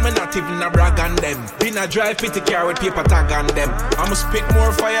hate and me not even a brag on them. Been a drive pity car with paper tag on them. I'ma spit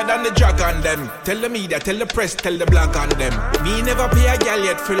more fire than the drag on them. Tell the media, tell the press, tell the blog on them. Me never pay a girl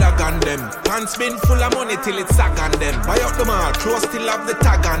yet for lag on them. Pants been full of money till it's sag on them. Buy up the mall, clothes still have the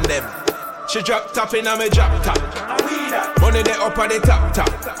tag on them. She drop top in a me drop top. Money they up at the top.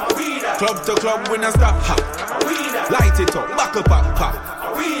 Club to club we not stop hop. Light it up, buckle pop.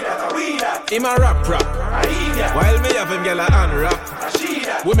 Him a rap. While me have him girl a unwrap.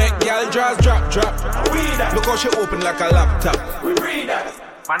 We make girl draws drop. Look how she open like a laptop.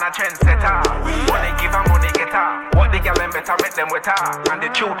 Man a trendsetter. Money give her, money get her. What the girl them better make them with her. And the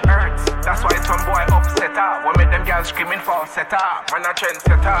truth hurts. That's why some boy upset her. We make them girls screaming for setter. Man a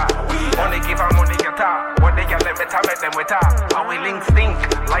trendsetter. Money give her, money get her. What the girl them better make them with her. And we link stink.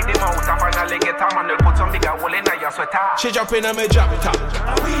 Like the mouth of an alligator. Man will put some bigger wool in your sweater. She drop in a me drop top.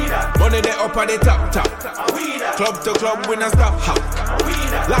 Money they up at the top. Club to club we not stop hop.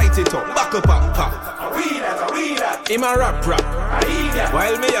 Light it up, buckle pop. Him a rap.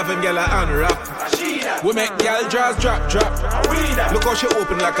 While me have him girl a unwrap. We make girl draws drop. Look how she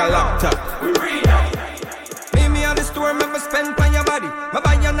open like a laptop. Me at the store, me spend on your body. Me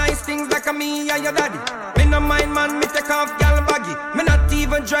buy you nice things like a me and your daddy. Me no mind man, me take off gal baggy. Me not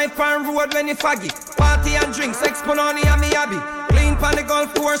even drive on road when it foggy. Party and drinks, expononi and me hobby. Clean pan the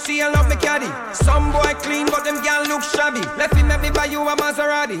golf course, see and love me caddy. Some boy clean, but them gal look shabby. Left him make me buy you a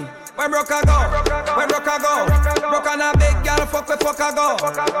Maserati. Where broke I go? Broke on a big gal, fuck I go.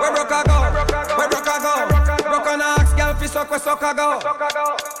 Where broke I go? Broke on a axe gal, fi suck I go.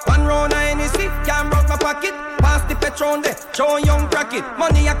 One round of Hennessy, can't broke my pocket. Pass the Patron there, show young bracket.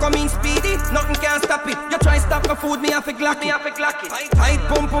 Money a come in speedy, nothing can stop it. You try stop my food, me have to glock it. Tight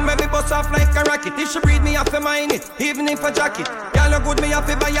pump, baby bust off like a rocket. If she breathe, me have to mine it, even if a jacket. Girl, you good, me have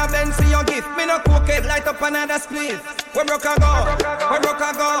to buy a Benz for your gift. Me no cook it, light up another split. Where broke I go?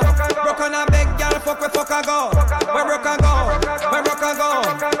 Broke on a big girl, fuck I go. Where broke I go?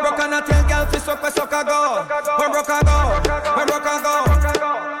 Broke on a tell girl, fi suck I go. Where broke I go?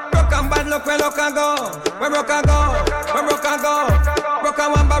 Broke on bad luck, where look I go. Where broke I go? Broke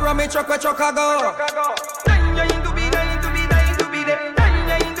on one barrow, me truck, where truck I go.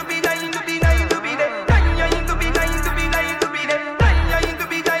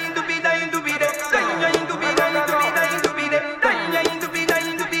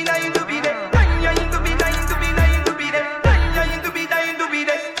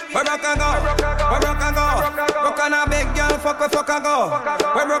 Fuck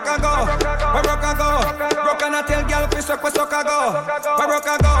I go. Where broke I go? Broke and I tell girl fi suck I go. Where broke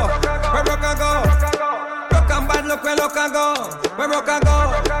I go? Broke and bad luck where look I go. Where broke I go?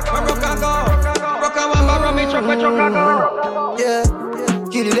 Broke and one barrow me truck I go. Yeah,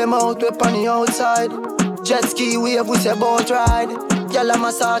 kill them out we on the outside. Jet ski wave with a boat ride. Girl a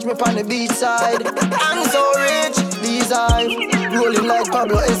massage me on the beach side. I'm so rich, these eyes rolling like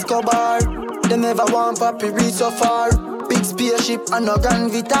Pablo Escobar. They never want papi reach so far. Big spaceship and no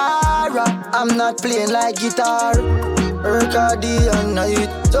Grand Vitara. I'm not playing like guitar. Work all day and night,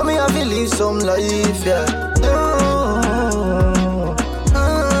 so me have to live some life, yeah.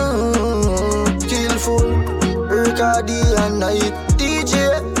 Skillful. Work all day and night. DJ,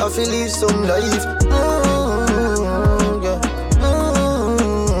 have to live some life.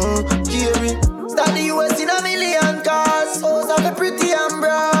 Carry. Start the US in a million cars. House have a pretty and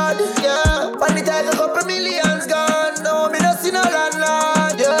broad, yeah. When the time a couple millions gone. No, me no see no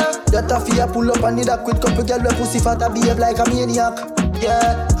landlord, yeah. That a fear pull up and need a quick couple girl where pussy fat a behave like a maniac,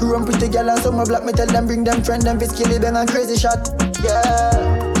 yeah. Run pretty girl and some black me tell them bring them friend them fit skilly bang and crazy shot, yeah.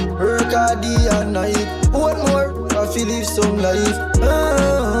 Work all day and night. One more, I feel live some life,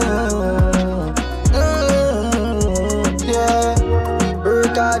 yeah.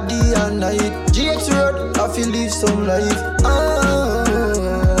 Work all day and night. GX Road, I feel live some life,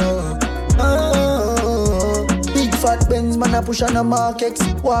 Fat Benz, man, I push on the markets.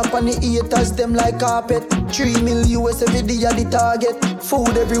 Walk on the haters, them like carpet. 3 mil US every day at the target.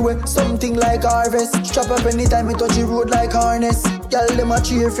 Food everywhere, something like harvest. Strap up anytime I touch the road like harness. Y'all them a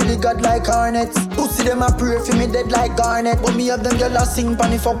cheer for the god like harnets. Pussy them a pray for me dead like garnet. But me have them y'all a sing pan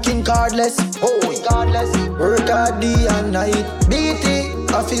the fucking cardless. Oh, regardless. Work all day and night. BT,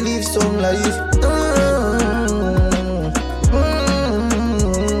 I feel live some life.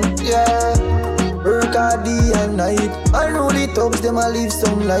 Yeah. Work all day and night. Unruly thugs, them a live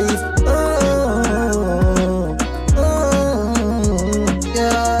some life.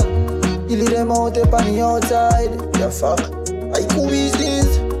 Yeah. You leave them out up on the outside. a fuck. I cool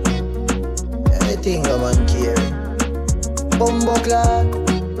business. Anything a man carry. Bumbo clad,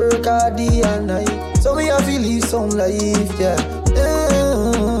 work hard day and night. So we have to live some life, yeah.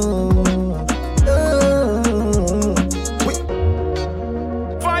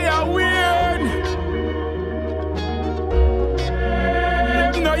 Fire wind.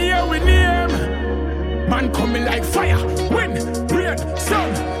 Them no hear we name. Man coming like fire, wind, rain,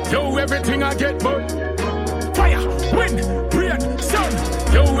 sun. Yo, everything I get, but fire, wind, rain, sun.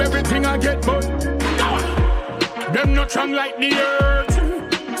 Yo, everything I get, but them not strong like the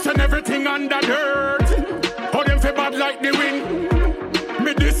earth. Send everything under dirt. How them feel bad like the wind.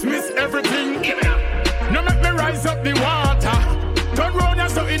 Me dismiss everything. No make me rise up the water. Turn round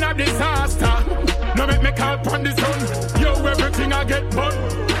and so in a disaster. No make me call upon the sun. Yo, everything I get but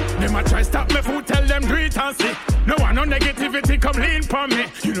them a try stop me food, tell them do it and see. No one no negativity come lean for me.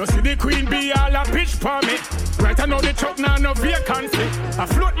 You know see the queen bee all a pitch for me. Right I know the truck now no vacancy. A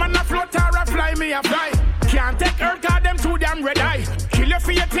float man a float or a fly me a fly. Can't take earth cause them too damn red eye. Kill you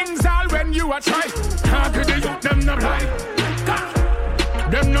for your things all when you a try. Can't get the youth them no blind.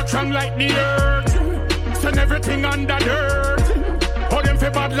 Them not strong like the earth. Send everything under dirt. How them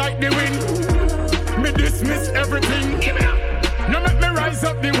feel bad like the wind. Me dismiss everything. No make me rise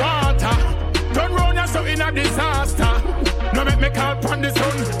up the water. Turn round and so in a disaster. No make me call upon the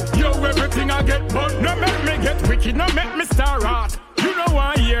sun. Yo, everything I get but no make me get wicked. No make me star out. You know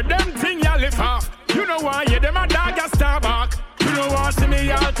why hear them thing ya lift off. You know why hear them a dog a star back. You know why see me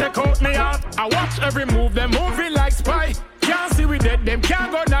y'all take out me out. I watch every move them moving like spy. Can't see we dead, them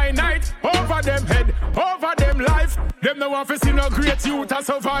can't go night. Over them head, over them life. Them no want to see no great youth to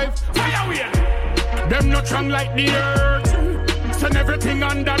survive. Fire wheel. Them not strong like the earth. Send everything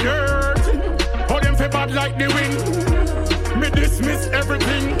under dirt. How them feel bad like the wind. Me dismiss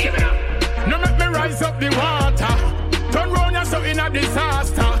everything. No make me rise up the water. Turn round and so in a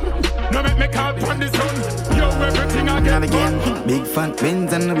disaster. No make me call upon the sun. Yo, everything I get again. Big fat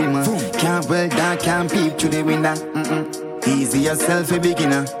winds and the women. Can't well down, can't peep through the window. Easy yourself a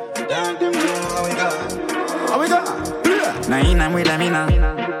beginner. How we go? Now I'm with a mina.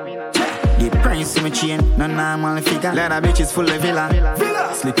 The price of my chain, no normal figure. Let a bitches full of villa.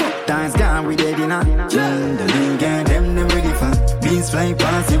 Slip up, dance gone with the dinner. The league and them ready for. Bees fly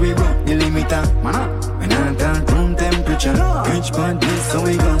past, we broke the limiter. Man up, when I turn room temperature. Rich body, so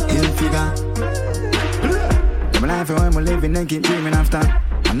we go ill figure. My life when we're living and keep dreaming after.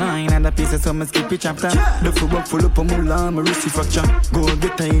 I'm 9 other pieces, so I skip each chapter. The full work full up a moolah, my wrist fracture. Go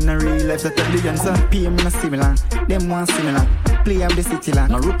get her in a real life, that's the answer. PM in a similar, them one similar. Play of the city like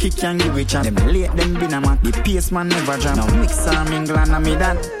no rookie can give a chance. Them late, them been a mat. The pace man never jam. Now mix and mingle and me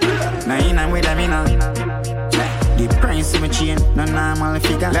that. Now in and with a mina. The price of my chain, no normal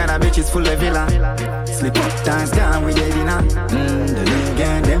figure. Let a bitches full of villa. Slip up, dance gone with the dinner. The league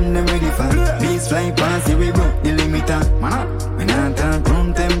and them ready for. Bees fly past, we broke the limiter. Man up, when I turn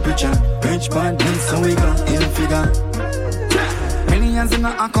room temperature. Rich body, so we go ill figure. Millions in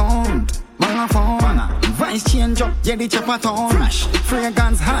the account. Bang a phone. Vice change up, yeah, the chopper tone. Fresh,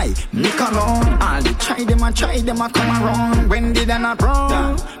 fragrance high, make alone. All the try them a come around. When did I not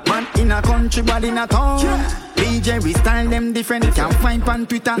wrong? Man in a country, but in a town. DJ, we style them different. Can't find on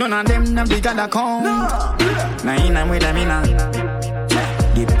Twitter. None of them no bigger than count. Now in and with a mina.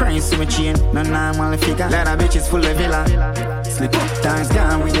 The price of my chain, no normal figure. Let a bitches full of villa. Slip up, dance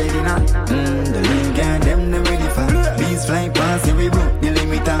gone with the dinner. The league and them no ready for. Bees fly past, we broke the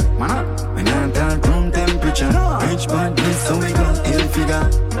limiter. Man up, when I turn room temperature. Rich body, so we go ill figure.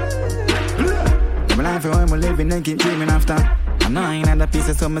 My life when we're living and keep dreaming after. I'm 9 other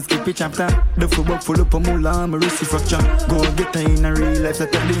pieces, so I skip each chapter. The full work full up a moolah, my wrist fracture. Go get her in a real life,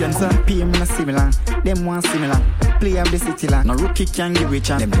 that's the answer. PM in a similar, them one similar. Play of the city like no rookie can give a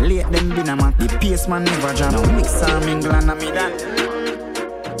chance. Them late, them been a mat. The pace man never jam. Now mix and mingle and me that.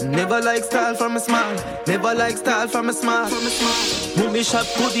 Never like style from a smile. Never like style from a smile. When me shot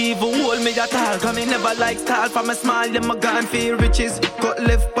could even hold me at all. Cause me never like style from a smile. Them a gone for riches. Cut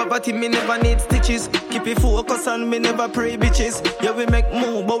left poverty, me never need stitches. Keep it focus on me never pray bitches. Yeah, we make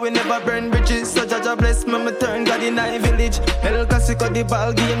move, but we never burn bridges. So Jaja bless me, me turn God in my village. El Clasico, the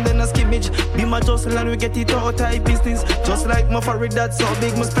ball game, then a skimmage. Be my jostle and we get it out type business. Just like my forehead, that's so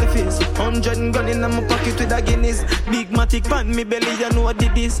big my split face. 100 gun in my pocket with a Guinness. Big matic pan me belly, you know I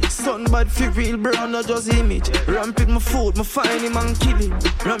did this. Sun bad for real, brown not just image. Ramping my food, my find him and kill him.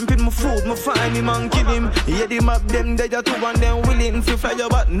 Ramping my food, my find him and kill him. Yeah, the map them dead at 2 and them willing. Fi fly your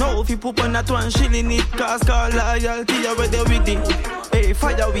back now, if you poop on that 1 shilling it. Cause call loyalty, you where they with it. Hey,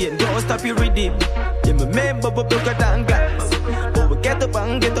 fire away, don't stop you reading. Yeah, me remember but broker than glass. But we get up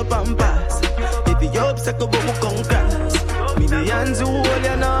and pass. If If you upset, go but we come cross. Me the hands who hold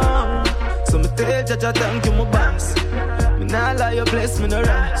you now. So me tell Jaja thank you my boss. Me nah lie you bless me no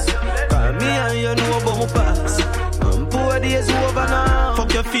rest. Cause me and you know about my past. Poor days over now.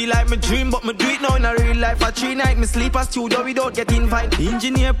 Fuck you feel like me dream, but me do it now in a real life. For 3 nights me sleep at studio without getting invite. The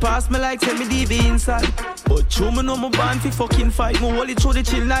engineer pass me like tell me DV inside. But true me know me born fi fucking fight. Me hold it through the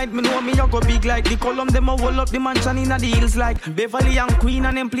chill night. Me know me a go big like the column. Them a roll up the mansion in the hills like Beverly and Queen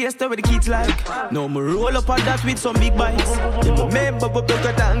and them place there where the kids like. Now me roll up at that with some big bites. Yeah, me make bubble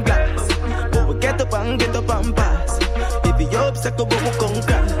bigger than glass. But we get up and pass. If you upset go but we come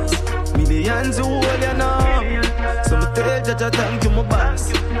cross. Me the hands who hold you now. So me tell Jaja thank you my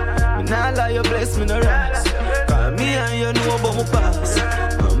boss. Me nah lie you bless me no rest. Cause me and you know about my past.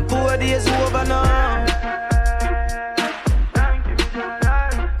 And poor days over now. Thank you for your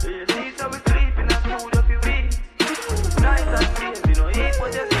life. Do you see so we sleep in a food of your week? Night and day, we don't eat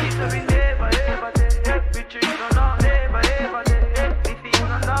what you see. So we never ever take every tree. No, no, never ever take everything.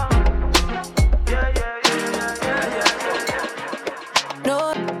 No, no.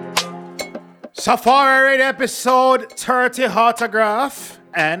 Safari Radio episode 30 Autograph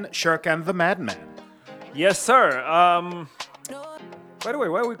and Shurkan the Madman. Yes, sir. By the way,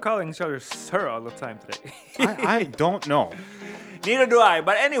 why are we calling each other sir all the time today? I don't know. Neither do I.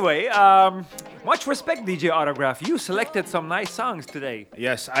 But anyway, much respect, DJ Autograph. You selected some nice songs today.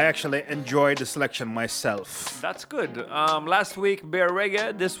 Yes, I actually enjoyed the selection myself. That's good. Last week, Bear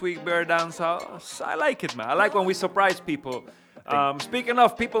Reggae. This week, Bear Dancehall. I like it, man. I like when we surprise people. Speaking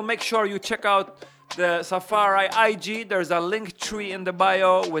of people, make sure you check out the Safari IG. There's a link tree in the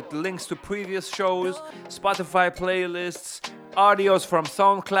bio with links to previous shows, Spotify playlists, audios from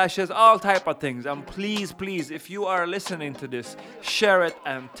sound clashes, all type of things. And please, if you are listening to this, share it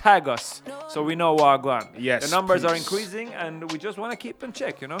and tag us so we know where we're going. Yes, the numbers are please. increasing and we just want to keep in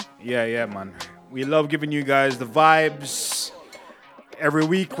check, you know? Yeah, man. We love giving you guys the vibes every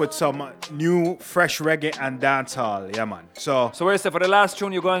week with some new fresh reggae and dancehall. Yeah, man. So where is it? For the last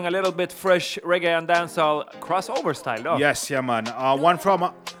tune, you're going a little bit fresh reggae and dancehall crossover style, though. Yes, yeah, man. One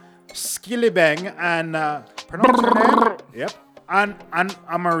from Skilly Bang and pronounce her name? Yep. And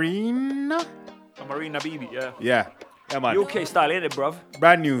Amarina. Amarina Bibi, yeah. Yeah, man. UK style, ain't it, bruv?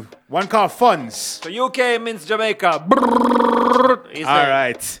 Brand new. One called Funds. So UK means Jamaica. All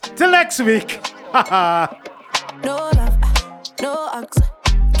right. Till next week. No love, no hugs.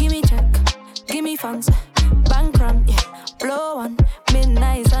 Give me check, give me funds. Bank run, yeah. Blow one,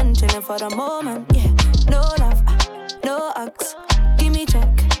 midnight and chilling for the moment, yeah. No love, no hugs. Give me check,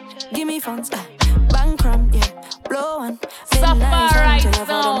 give me funds. Bank run, yeah. Blow one, midnight and chilling for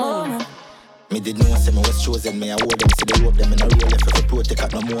the moment. Me did know say me was chosen, me I wore them. See the rope them in a roll if I protect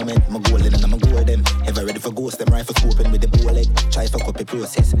at no moment. My golden and I'm a gold them. Ever ready for ghost them, rifle scoping with the bow leg. Try for copy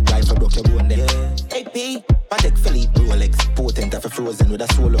process, life for broke your bone them. Yeah. AP, Patek Philippe, Rolex. Potent after frozen with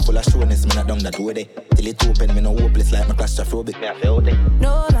a soul full of shortness. Me not down that way. Till it open, me no hopeless like my claustrophobic. Me I feel out there.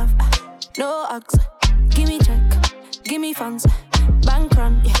 No love, no hugs. Give me check, give me funds. Bank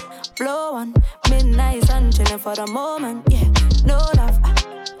run, yeah. Blow one, midnight and chilling for the moment, yeah. No love,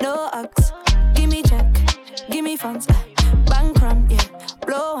 no hugs. Give me check, give me funds. Bank run, yeah.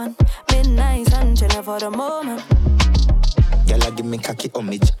 Blow one, midnight and chilling for the moment. Y'all give me cocky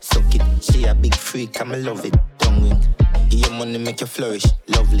homage, suck it. She a big freak, I'ma love it. Tongue ring, your money make you flourish.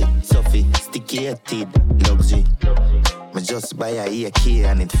 Lovely, Sophie, sticky headed, luxury. Me just buy a AK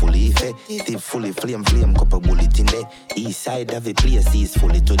and it fully effective, fully flame, couple bullet in there. East side of the place is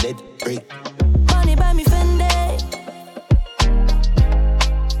fully to dead. Break. Money buy me Fendi.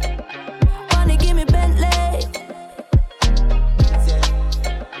 Money give me Bentley.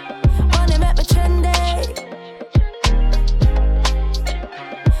 Money make me trendy.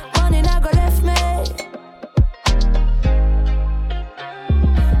 Money not go left me.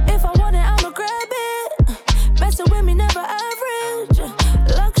 If I want it, I'ma grab it. Messing with me never average.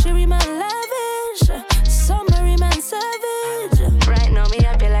 Luxury man lavish. Summary man savage. Right now me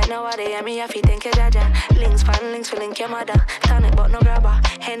happy like nobody. And me happy think you jaja. Links fan links for link your mother. Turn it but no grabber.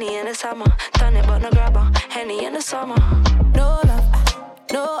 Henny in the summer. Turn it but no grabber. Henny in the summer. No love,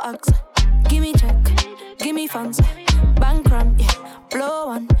 no hugs. Give me check, give me funds. Bank run, yeah. Blow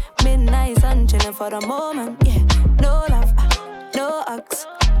one, midnight and chilling for the moment, yeah. No love, no hugs.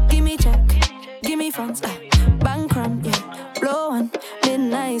 Give me check, give me funds. Bank run, yeah. Blow one,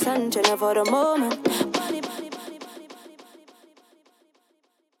 midnight and chilling for the moment.